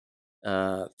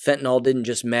 Fentanyl didn't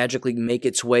just magically make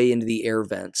its way into the air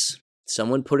vents.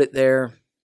 Someone put it there.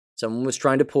 Someone was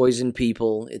trying to poison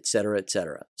people, etc.,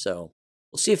 etc. So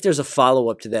we'll see if there's a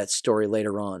follow-up to that story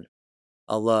later on.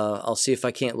 I'll see if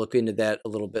I can't look into that a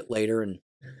little bit later and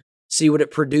see what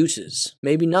it produces.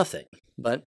 Maybe nothing,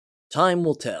 but time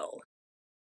will tell.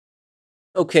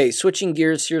 Okay, switching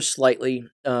gears here slightly.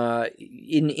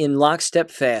 In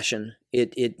lockstep fashion,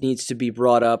 it needs to be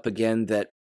brought up again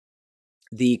that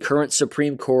the current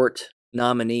Supreme Court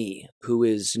nominee, who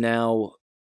is now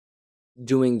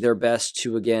doing their best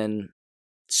to again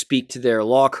speak to their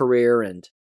law career and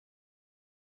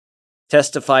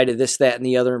testify to this, that, and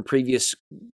the other in previous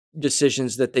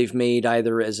decisions that they've made,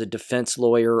 either as a defense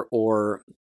lawyer or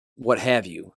what have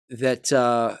you, that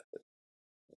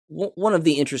one of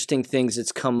the interesting things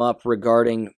that's come up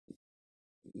regarding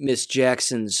Miss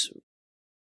Jackson's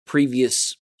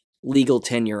previous legal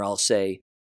tenure, I'll say,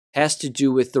 has to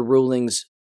do with the rulings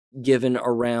given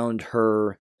around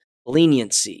her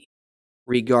leniency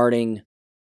regarding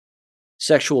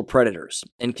sexual predators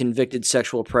and convicted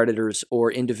sexual predators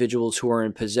or individuals who are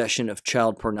in possession of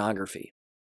child pornography.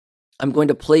 I'm going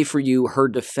to play for you her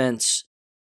defense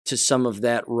to some of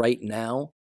that right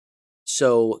now.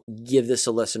 So give this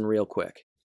a listen real quick.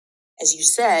 As you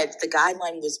said, the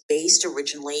guideline was based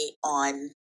originally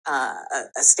on a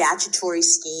statutory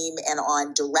scheme and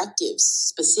on directives,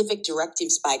 specific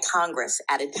directives by Congress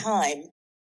at a time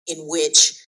in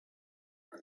which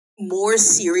more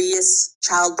serious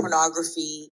child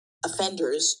pornography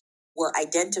offenders were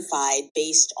identified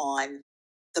based on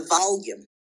the volume,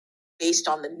 based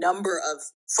on the number of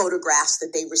photographs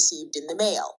that they received in the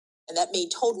mail. And that made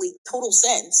total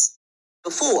sense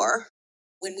before,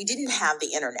 when we didn't have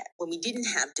the internet, when we didn't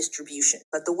have distribution.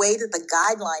 But the way that the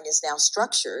guideline is now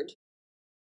structured,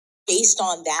 based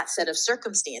on that set of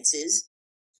circumstances,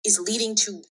 is leading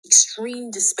to extreme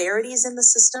disparities in the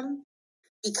system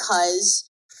because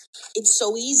it's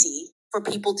so easy for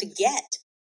people to get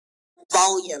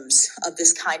volumes of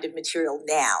this kind of material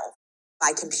now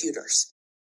by computers.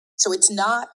 So it's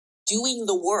not doing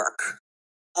the work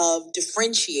of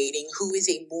differentiating who is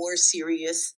a more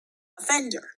serious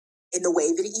offender in the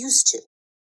way that it used to.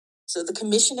 So the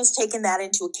commission has taken that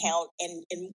into account,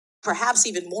 and perhaps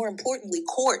even more importantly,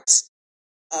 courts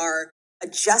are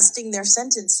adjusting their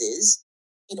sentences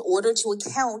in order to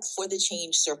account for the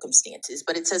changed circumstances.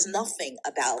 But it says nothing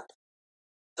about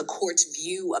the court's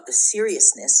view of the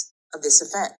seriousness of this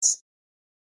offense.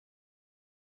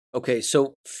 Okay,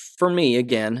 so for me,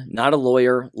 again, not a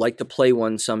lawyer, like to play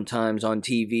one sometimes on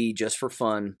TV just for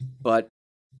fun, but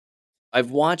I've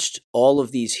watched all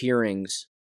of these hearings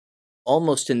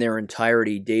almost in their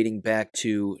entirety dating back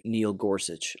to Neil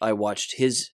Gorsuch. I watched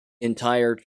his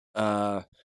entire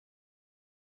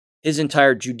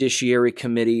Judiciary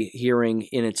Committee hearing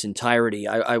in its entirety.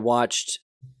 I watched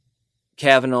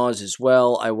Kavanaugh's as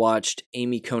well. I watched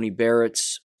Amy Coney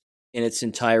Barrett's in its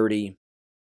entirety.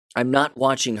 I'm not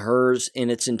watching hers in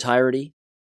its entirety.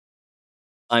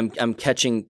 I'm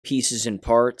catching pieces and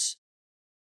parts.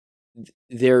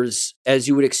 There's, as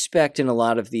you would expect in a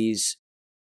lot of these,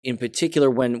 in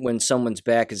particular when someone's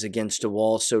back is against a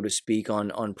wall, so to speak,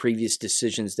 on previous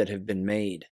decisions that have been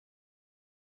made,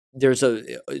 there's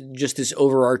just this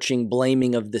overarching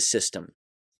blaming of the system.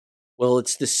 Well,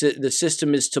 it's the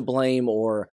system is to blame,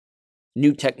 or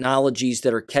new technologies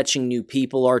that are catching new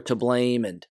people are to blame,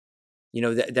 and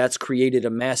that's created a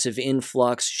massive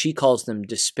influx. She calls them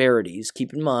disparities.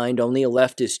 Keep in mind, only a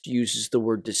leftist uses the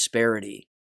word disparity.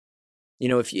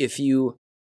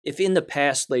 If in the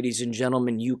past, ladies and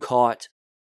gentlemen, you caught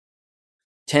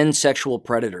 10 sexual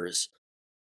predators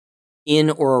in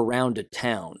or around a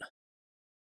town,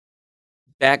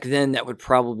 back then that would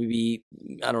probably be,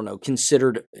 I don't know,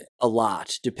 considered a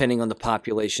lot, depending on the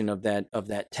population of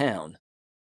that town.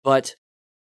 But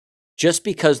just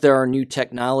because there are new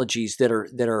technologies that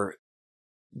are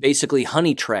basically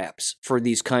honey traps for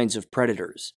these kinds of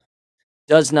predators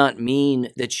does not mean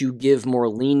that you give more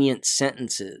lenient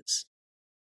sentences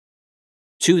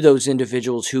to those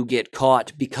individuals who get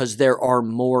caught because there are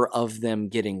more of them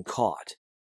getting caught.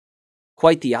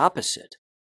 Quite the opposite.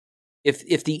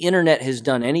 If the internet has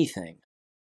done anything,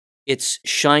 it's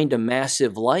shined a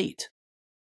massive light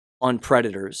on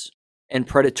predators and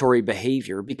predatory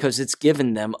behavior because it's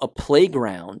given them a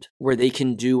playground where they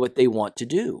can do what they want to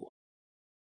do.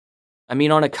 I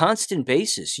mean, on a constant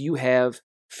basis, you have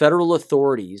federal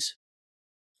authorities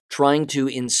trying to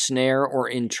ensnare or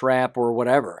entrap or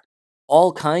whatever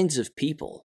all kinds of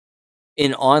people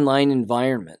in online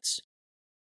environments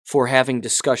for having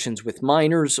discussions with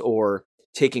minors or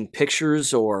taking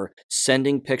pictures or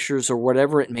sending pictures or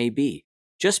whatever it may be.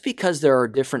 Just because there are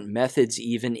different methods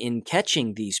even in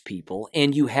catching these people,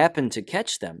 and you happen to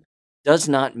catch them, does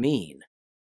not mean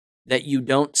that you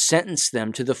don't sentence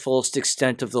them to the fullest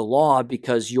extent of the law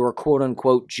because your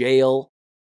quote-unquote jail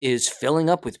is filling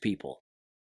up with people,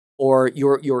 or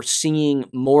you're seeing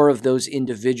more of those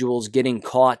individuals getting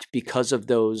caught because of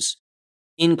those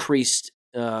increased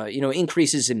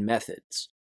increases in methods.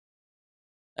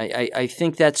 I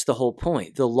think that's the whole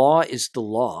point. The law is the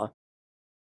law.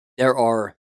 There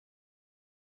are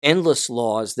endless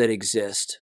laws that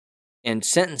exist and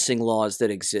sentencing laws that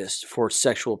exist for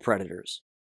sexual predators.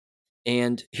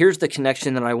 And here's the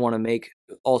connection that I want to make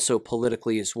also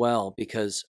politically as well,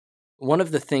 because one of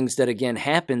the things that, again,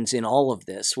 happens in all of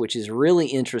this, which is really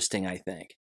interesting, I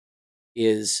think,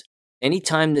 is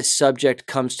anytime this subject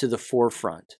comes to the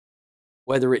forefront,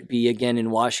 whether it be, again, in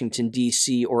Washington,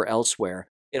 D.C. or elsewhere,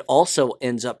 it also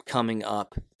ends up coming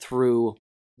up through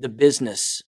the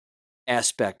business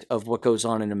aspect of what goes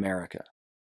on in America.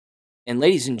 And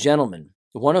ladies and gentlemen,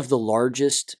 one of the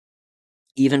largest,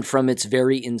 even from its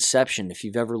very inception, if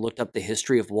you've ever looked up the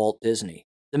history of Walt Disney,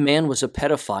 the man was a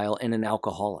pedophile and an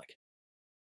alcoholic.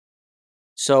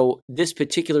 So this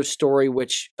particular story,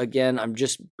 which again,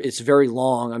 it's very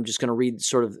long. I'm just going to read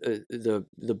sort of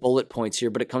the bullet points here,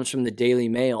 but it comes from the Daily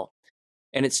Mail.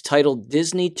 And it's titled,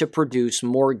 "Disney to Produce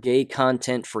More Gay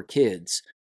Content for Kids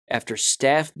After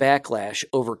Staff Backlash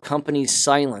Over Company's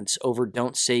Silence Over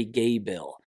Don't Say Gay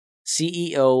Bill.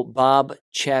 CEO Bob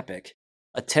Chapek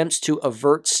attempts to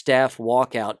avert staff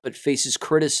walkout but faces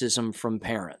criticism from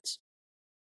parents."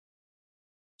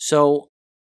 So,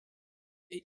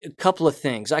 a couple of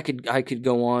things. I could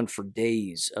go on for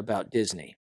days about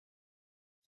Disney.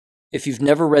 If you've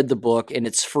never read the book and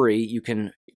it's free, you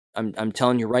can. I'm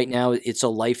telling you right now, it's a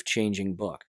life-changing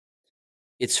book.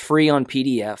 It's free on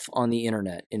PDF on the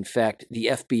internet. In fact, the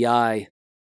FBI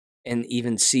and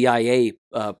even CIA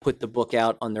put the book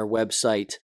out on their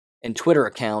website and Twitter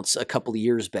accounts a couple of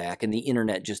years back, and the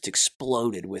internet just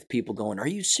exploded with people going, "Are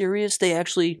you serious? They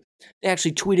actually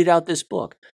tweeted out this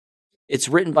book." It's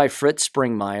written by Fritz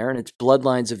Springmeier, and it's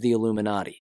Bloodlines of the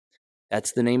Illuminati.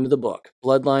 That's the name of the book,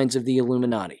 Bloodlines of the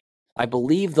Illuminati. I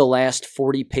believe the last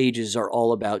 40 pages are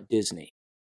all about Disney.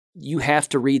 You have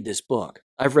to read this book.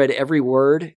 I've read every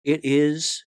word. It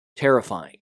is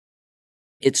terrifying.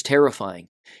 It's terrifying.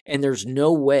 And there's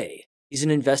no way. He's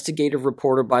an investigative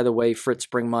reporter, by the way, Fritz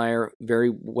Springmeier, very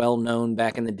well known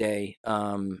back in the day.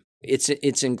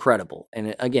 It's incredible.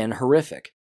 And again,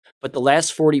 horrific. But the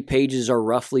last 40 pages are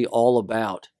roughly all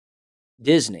about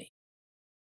Disney,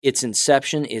 its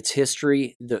inception, its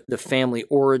history, the family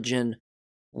origin,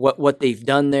 what they've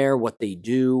done there, what they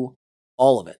do,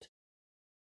 all of it.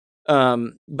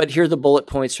 But here are the bullet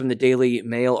points from the Daily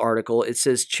Mail article. It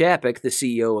says, Chapek, the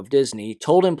CEO of Disney,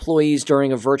 told employees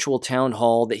during a virtual town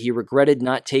hall that he regretted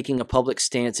not taking a public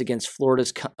stance against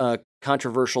Florida's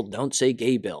controversial Don't Say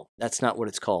Gay bill. That's not what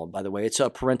it's called, by the way. It's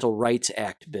a Parental Rights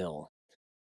Act bill.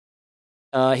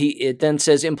 It then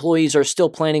says employees are still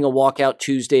planning a walkout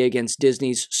Tuesday against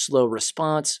Disney's slow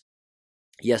response.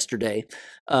 Yesterday,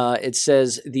 it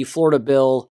says the Florida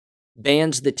bill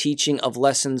bans the teaching of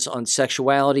lessons on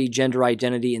sexuality, gender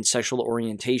identity, and sexual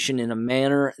orientation in a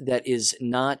manner that is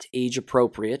not age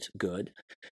appropriate. Good.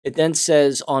 It then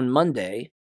says on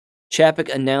Monday,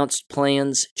 Chapek announced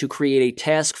plans to create a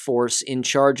task force in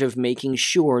charge of making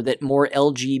sure that more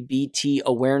LGBT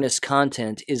awareness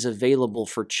content is available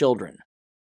for children.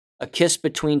 A kiss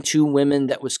between two women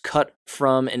that was cut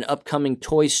from an upcoming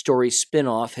Toy Story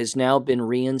spinoff has now been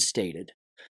reinstated,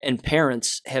 and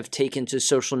parents have taken to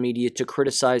social media to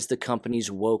criticize the company's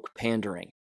woke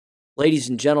pandering. Ladies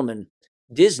and gentlemen,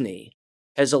 Disney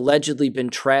has allegedly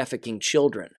been trafficking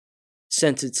children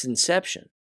since its inception.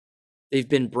 They've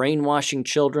been brainwashing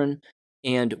children,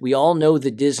 and we all know the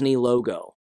Disney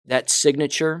logo. That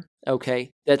signature,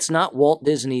 okay, that's not Walt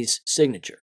Disney's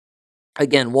signature.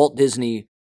 Again, Walt Disney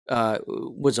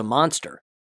was a monster,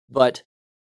 but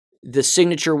the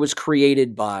signature was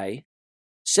created by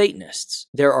Satanists.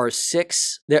 There are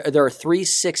three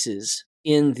sixes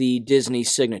in the Disney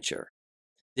signature.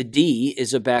 The D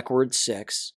is a backward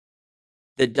 6.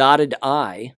 The dotted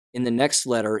I in the next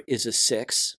letter is a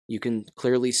 6. You can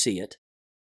clearly see it.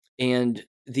 And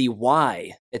the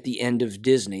Y at the end of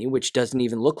Disney, which doesn't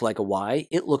even look like a Y,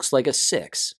 it looks like a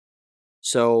 6.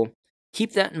 So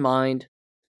keep that in mind.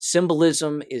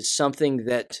 Symbolism is something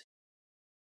that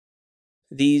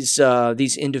these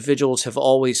individuals have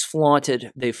always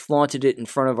flaunted. They've flaunted it in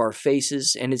front of our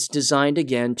faces, and it's designed,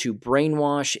 again, to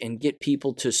brainwash and get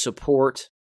people to support,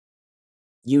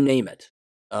 you name it.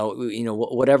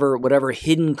 Whatever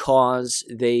hidden cause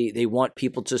they want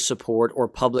people to support, or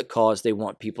public cause they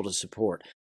want people to support.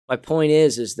 My point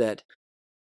is that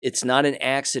it's not an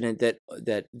accident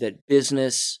that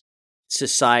business,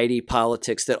 society,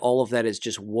 politics, that all of that is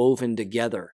just woven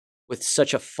together with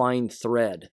such a fine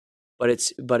thread, but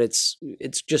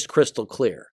it's just crystal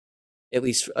clear. At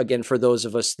least, again, for those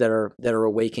of us that are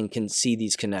awake and can see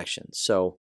these connections.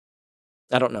 So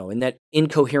I don't know, in that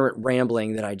incoherent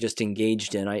rambling that I just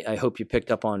engaged in, I hope you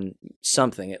picked up on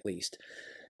something at least.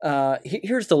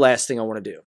 Here's the last thing I want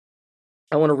to do.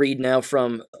 I want to read now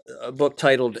from a book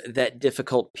titled That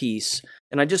Difficult Peace,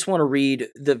 and I just want to read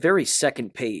the very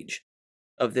second page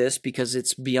of this because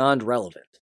it's beyond relevant.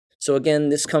 So again,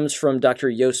 this comes from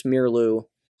Dr. Jos Meerloo,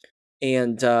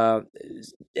 and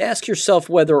ask yourself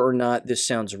whether or not this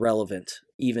sounds relevant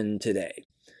even today.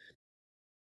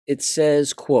 It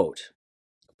says, quote,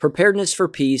 "Preparedness for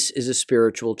peace is a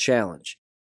spiritual challenge.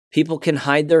 People can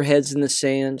hide their heads in the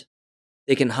sand.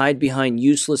 They can hide behind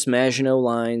useless Maginot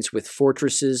lines with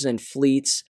fortresses and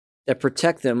fleets that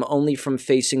protect them only from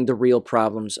facing the real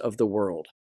problems of the world,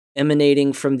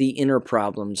 emanating from the inner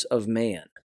problems of man.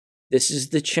 This is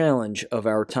the challenge of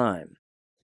our time.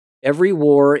 Every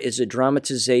war is a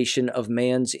dramatization of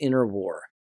man's inner war,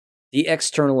 the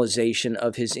externalization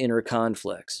of his inner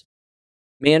conflicts.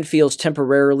 Man feels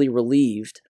temporarily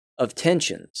relieved of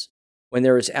tensions when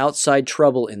there is outside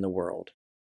trouble in the world.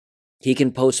 He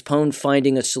can postpone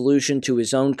finding a solution to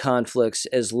his own conflicts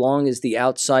as long as the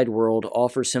outside world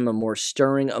offers him a more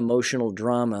stirring emotional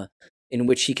drama in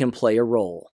which he can play a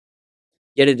role.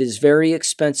 Yet it is very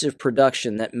expensive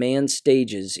production that man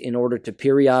stages in order to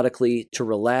periodically to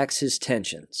relax his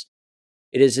tensions.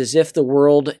 It is as if the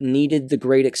world needed the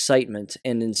great excitement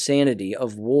and insanity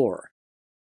of war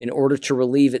in order to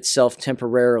relieve itself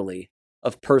temporarily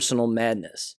of personal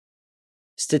madness.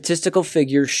 Statistical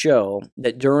figures show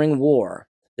that during war,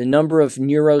 the number of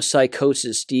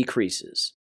neuropsychosis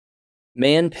decreases.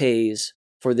 Man pays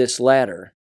for this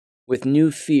latter with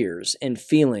new fears and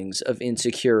feelings of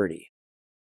insecurity.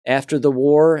 After the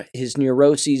war, his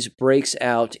neuroses breaks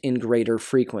out in greater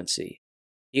frequency.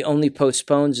 He only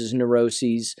postpones his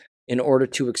neuroses in order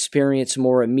to experience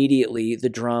more immediately the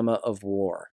drama of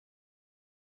war.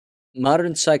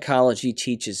 Modern psychology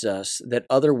teaches us that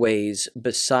other ways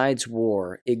besides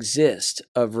war exist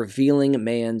of revealing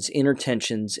man's inner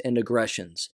tensions and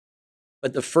aggressions.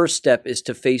 But the first step is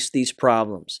to face these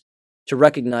problems, to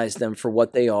recognize them for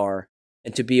what they are,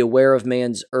 and to be aware of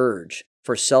man's urge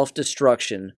for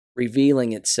self-destruction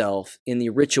revealing itself in the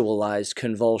ritualized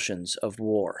convulsions of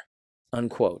war."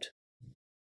 Unquote.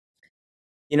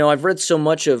 You know, I've read so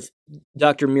much of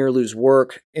Dr. Meerloo's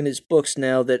work in his books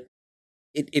now that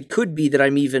it could be that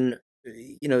I'm even,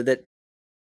 that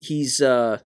he's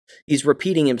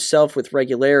repeating himself with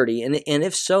regularity, and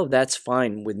if so, that's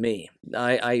fine with me.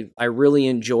 I really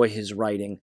enjoy his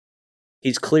writing.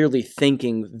 He's clearly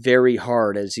thinking very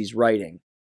hard as he's writing,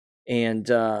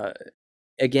 and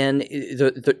again,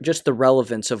 just the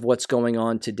relevance of what's going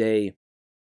on today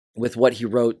with what he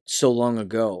wrote so long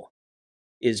ago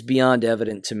is beyond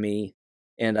evident to me.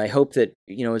 And I hope that,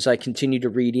 as I continue to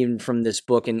read even from this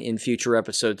book and in future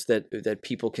episodes, that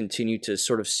people continue to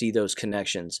sort of see those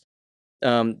connections.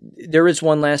 There is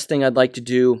one last thing I'd like to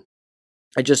do.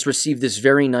 I just received this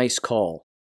very nice call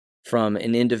from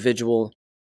an individual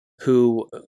who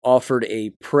offered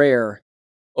a prayer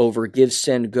over Give,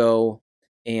 Send, Go,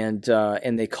 and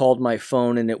they called my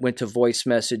phone and it went to voice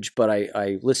message, but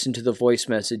I listened to the voice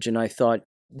message and I thought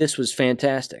this was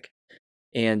fantastic.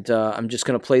 And I'm just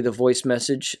going to play the voice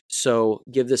message, so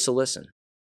give this a listen.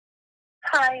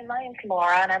 Hi, my name's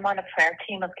Laura, and I'm on a prayer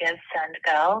team of Give, Send,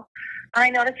 Go. I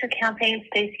noticed your campaign,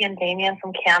 Stacey and Damien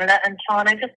from Canada, and Sean,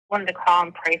 I just wanted to call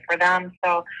and pray for them.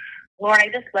 So, Lord, I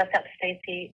just lift up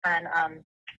Stacey and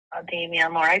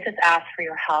Damien. Lord, I just ask for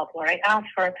your help. Lord, I ask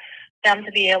for them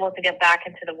to be able to get back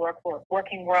into the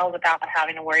working world without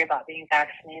having to worry about being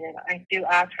vaccinated. I do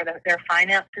ask for their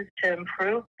finances to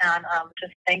improve, and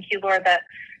just thank you, Lord, that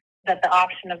the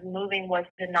option of moving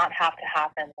did not have to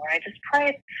happen, Lord. I just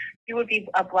pray you would be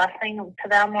a blessing to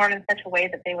them, Lord, in such a way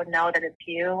that they would know that it's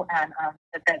you and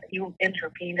that you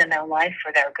intervened in their life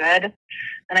for their good.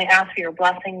 And I ask for your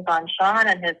blessings on Sean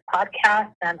and his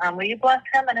podcast, and will you bless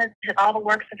him and all the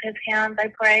works of his hands,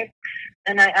 I pray.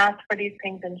 And I ask for these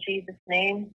things in Jesus'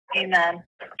 name. Amen.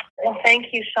 Well, thank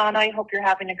you, Sean. I hope you're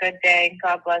having a good day.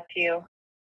 God bless you.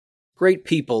 Great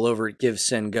people over at Give,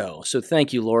 Send, Go. So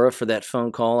thank you, Laura, for that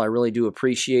phone call. I really do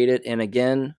appreciate it. And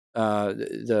again,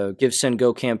 the Give, Send,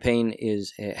 Go campaign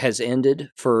has ended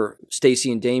for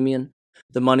Stacey and Damien.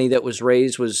 The money that was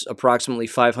raised was approximately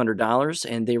 $500,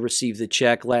 and they received the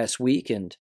check last week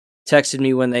and texted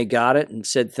me when they got it and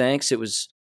said thanks. It was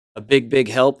a big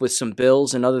help with some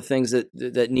bills and other things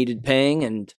that needed paying,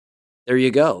 and there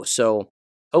you go. So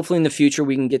hopefully in the future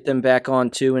we can get them back on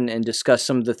too and discuss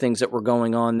some of the things that were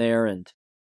going on there. And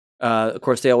of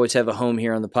course, they always have a home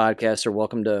here on the podcast. They're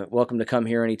welcome to come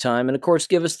here anytime. And of course,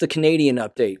 give us the Canadian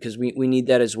update because we need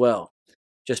that as well.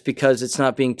 Just because it's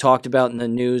not being talked about in the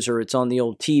news or it's on the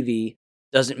old TV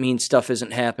doesn't mean stuff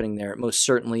isn't happening there. It most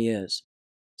certainly is.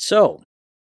 So,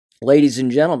 ladies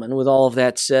and gentlemen, with all of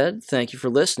that said, thank you for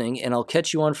listening, and I'll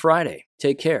catch you on Friday.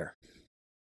 Take care.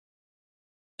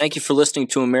 Thank you for listening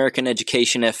to American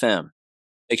Education FM.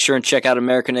 Make sure and check out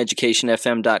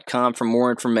AmericanEducationFM.com for more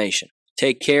information.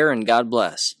 Take care and God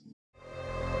bless.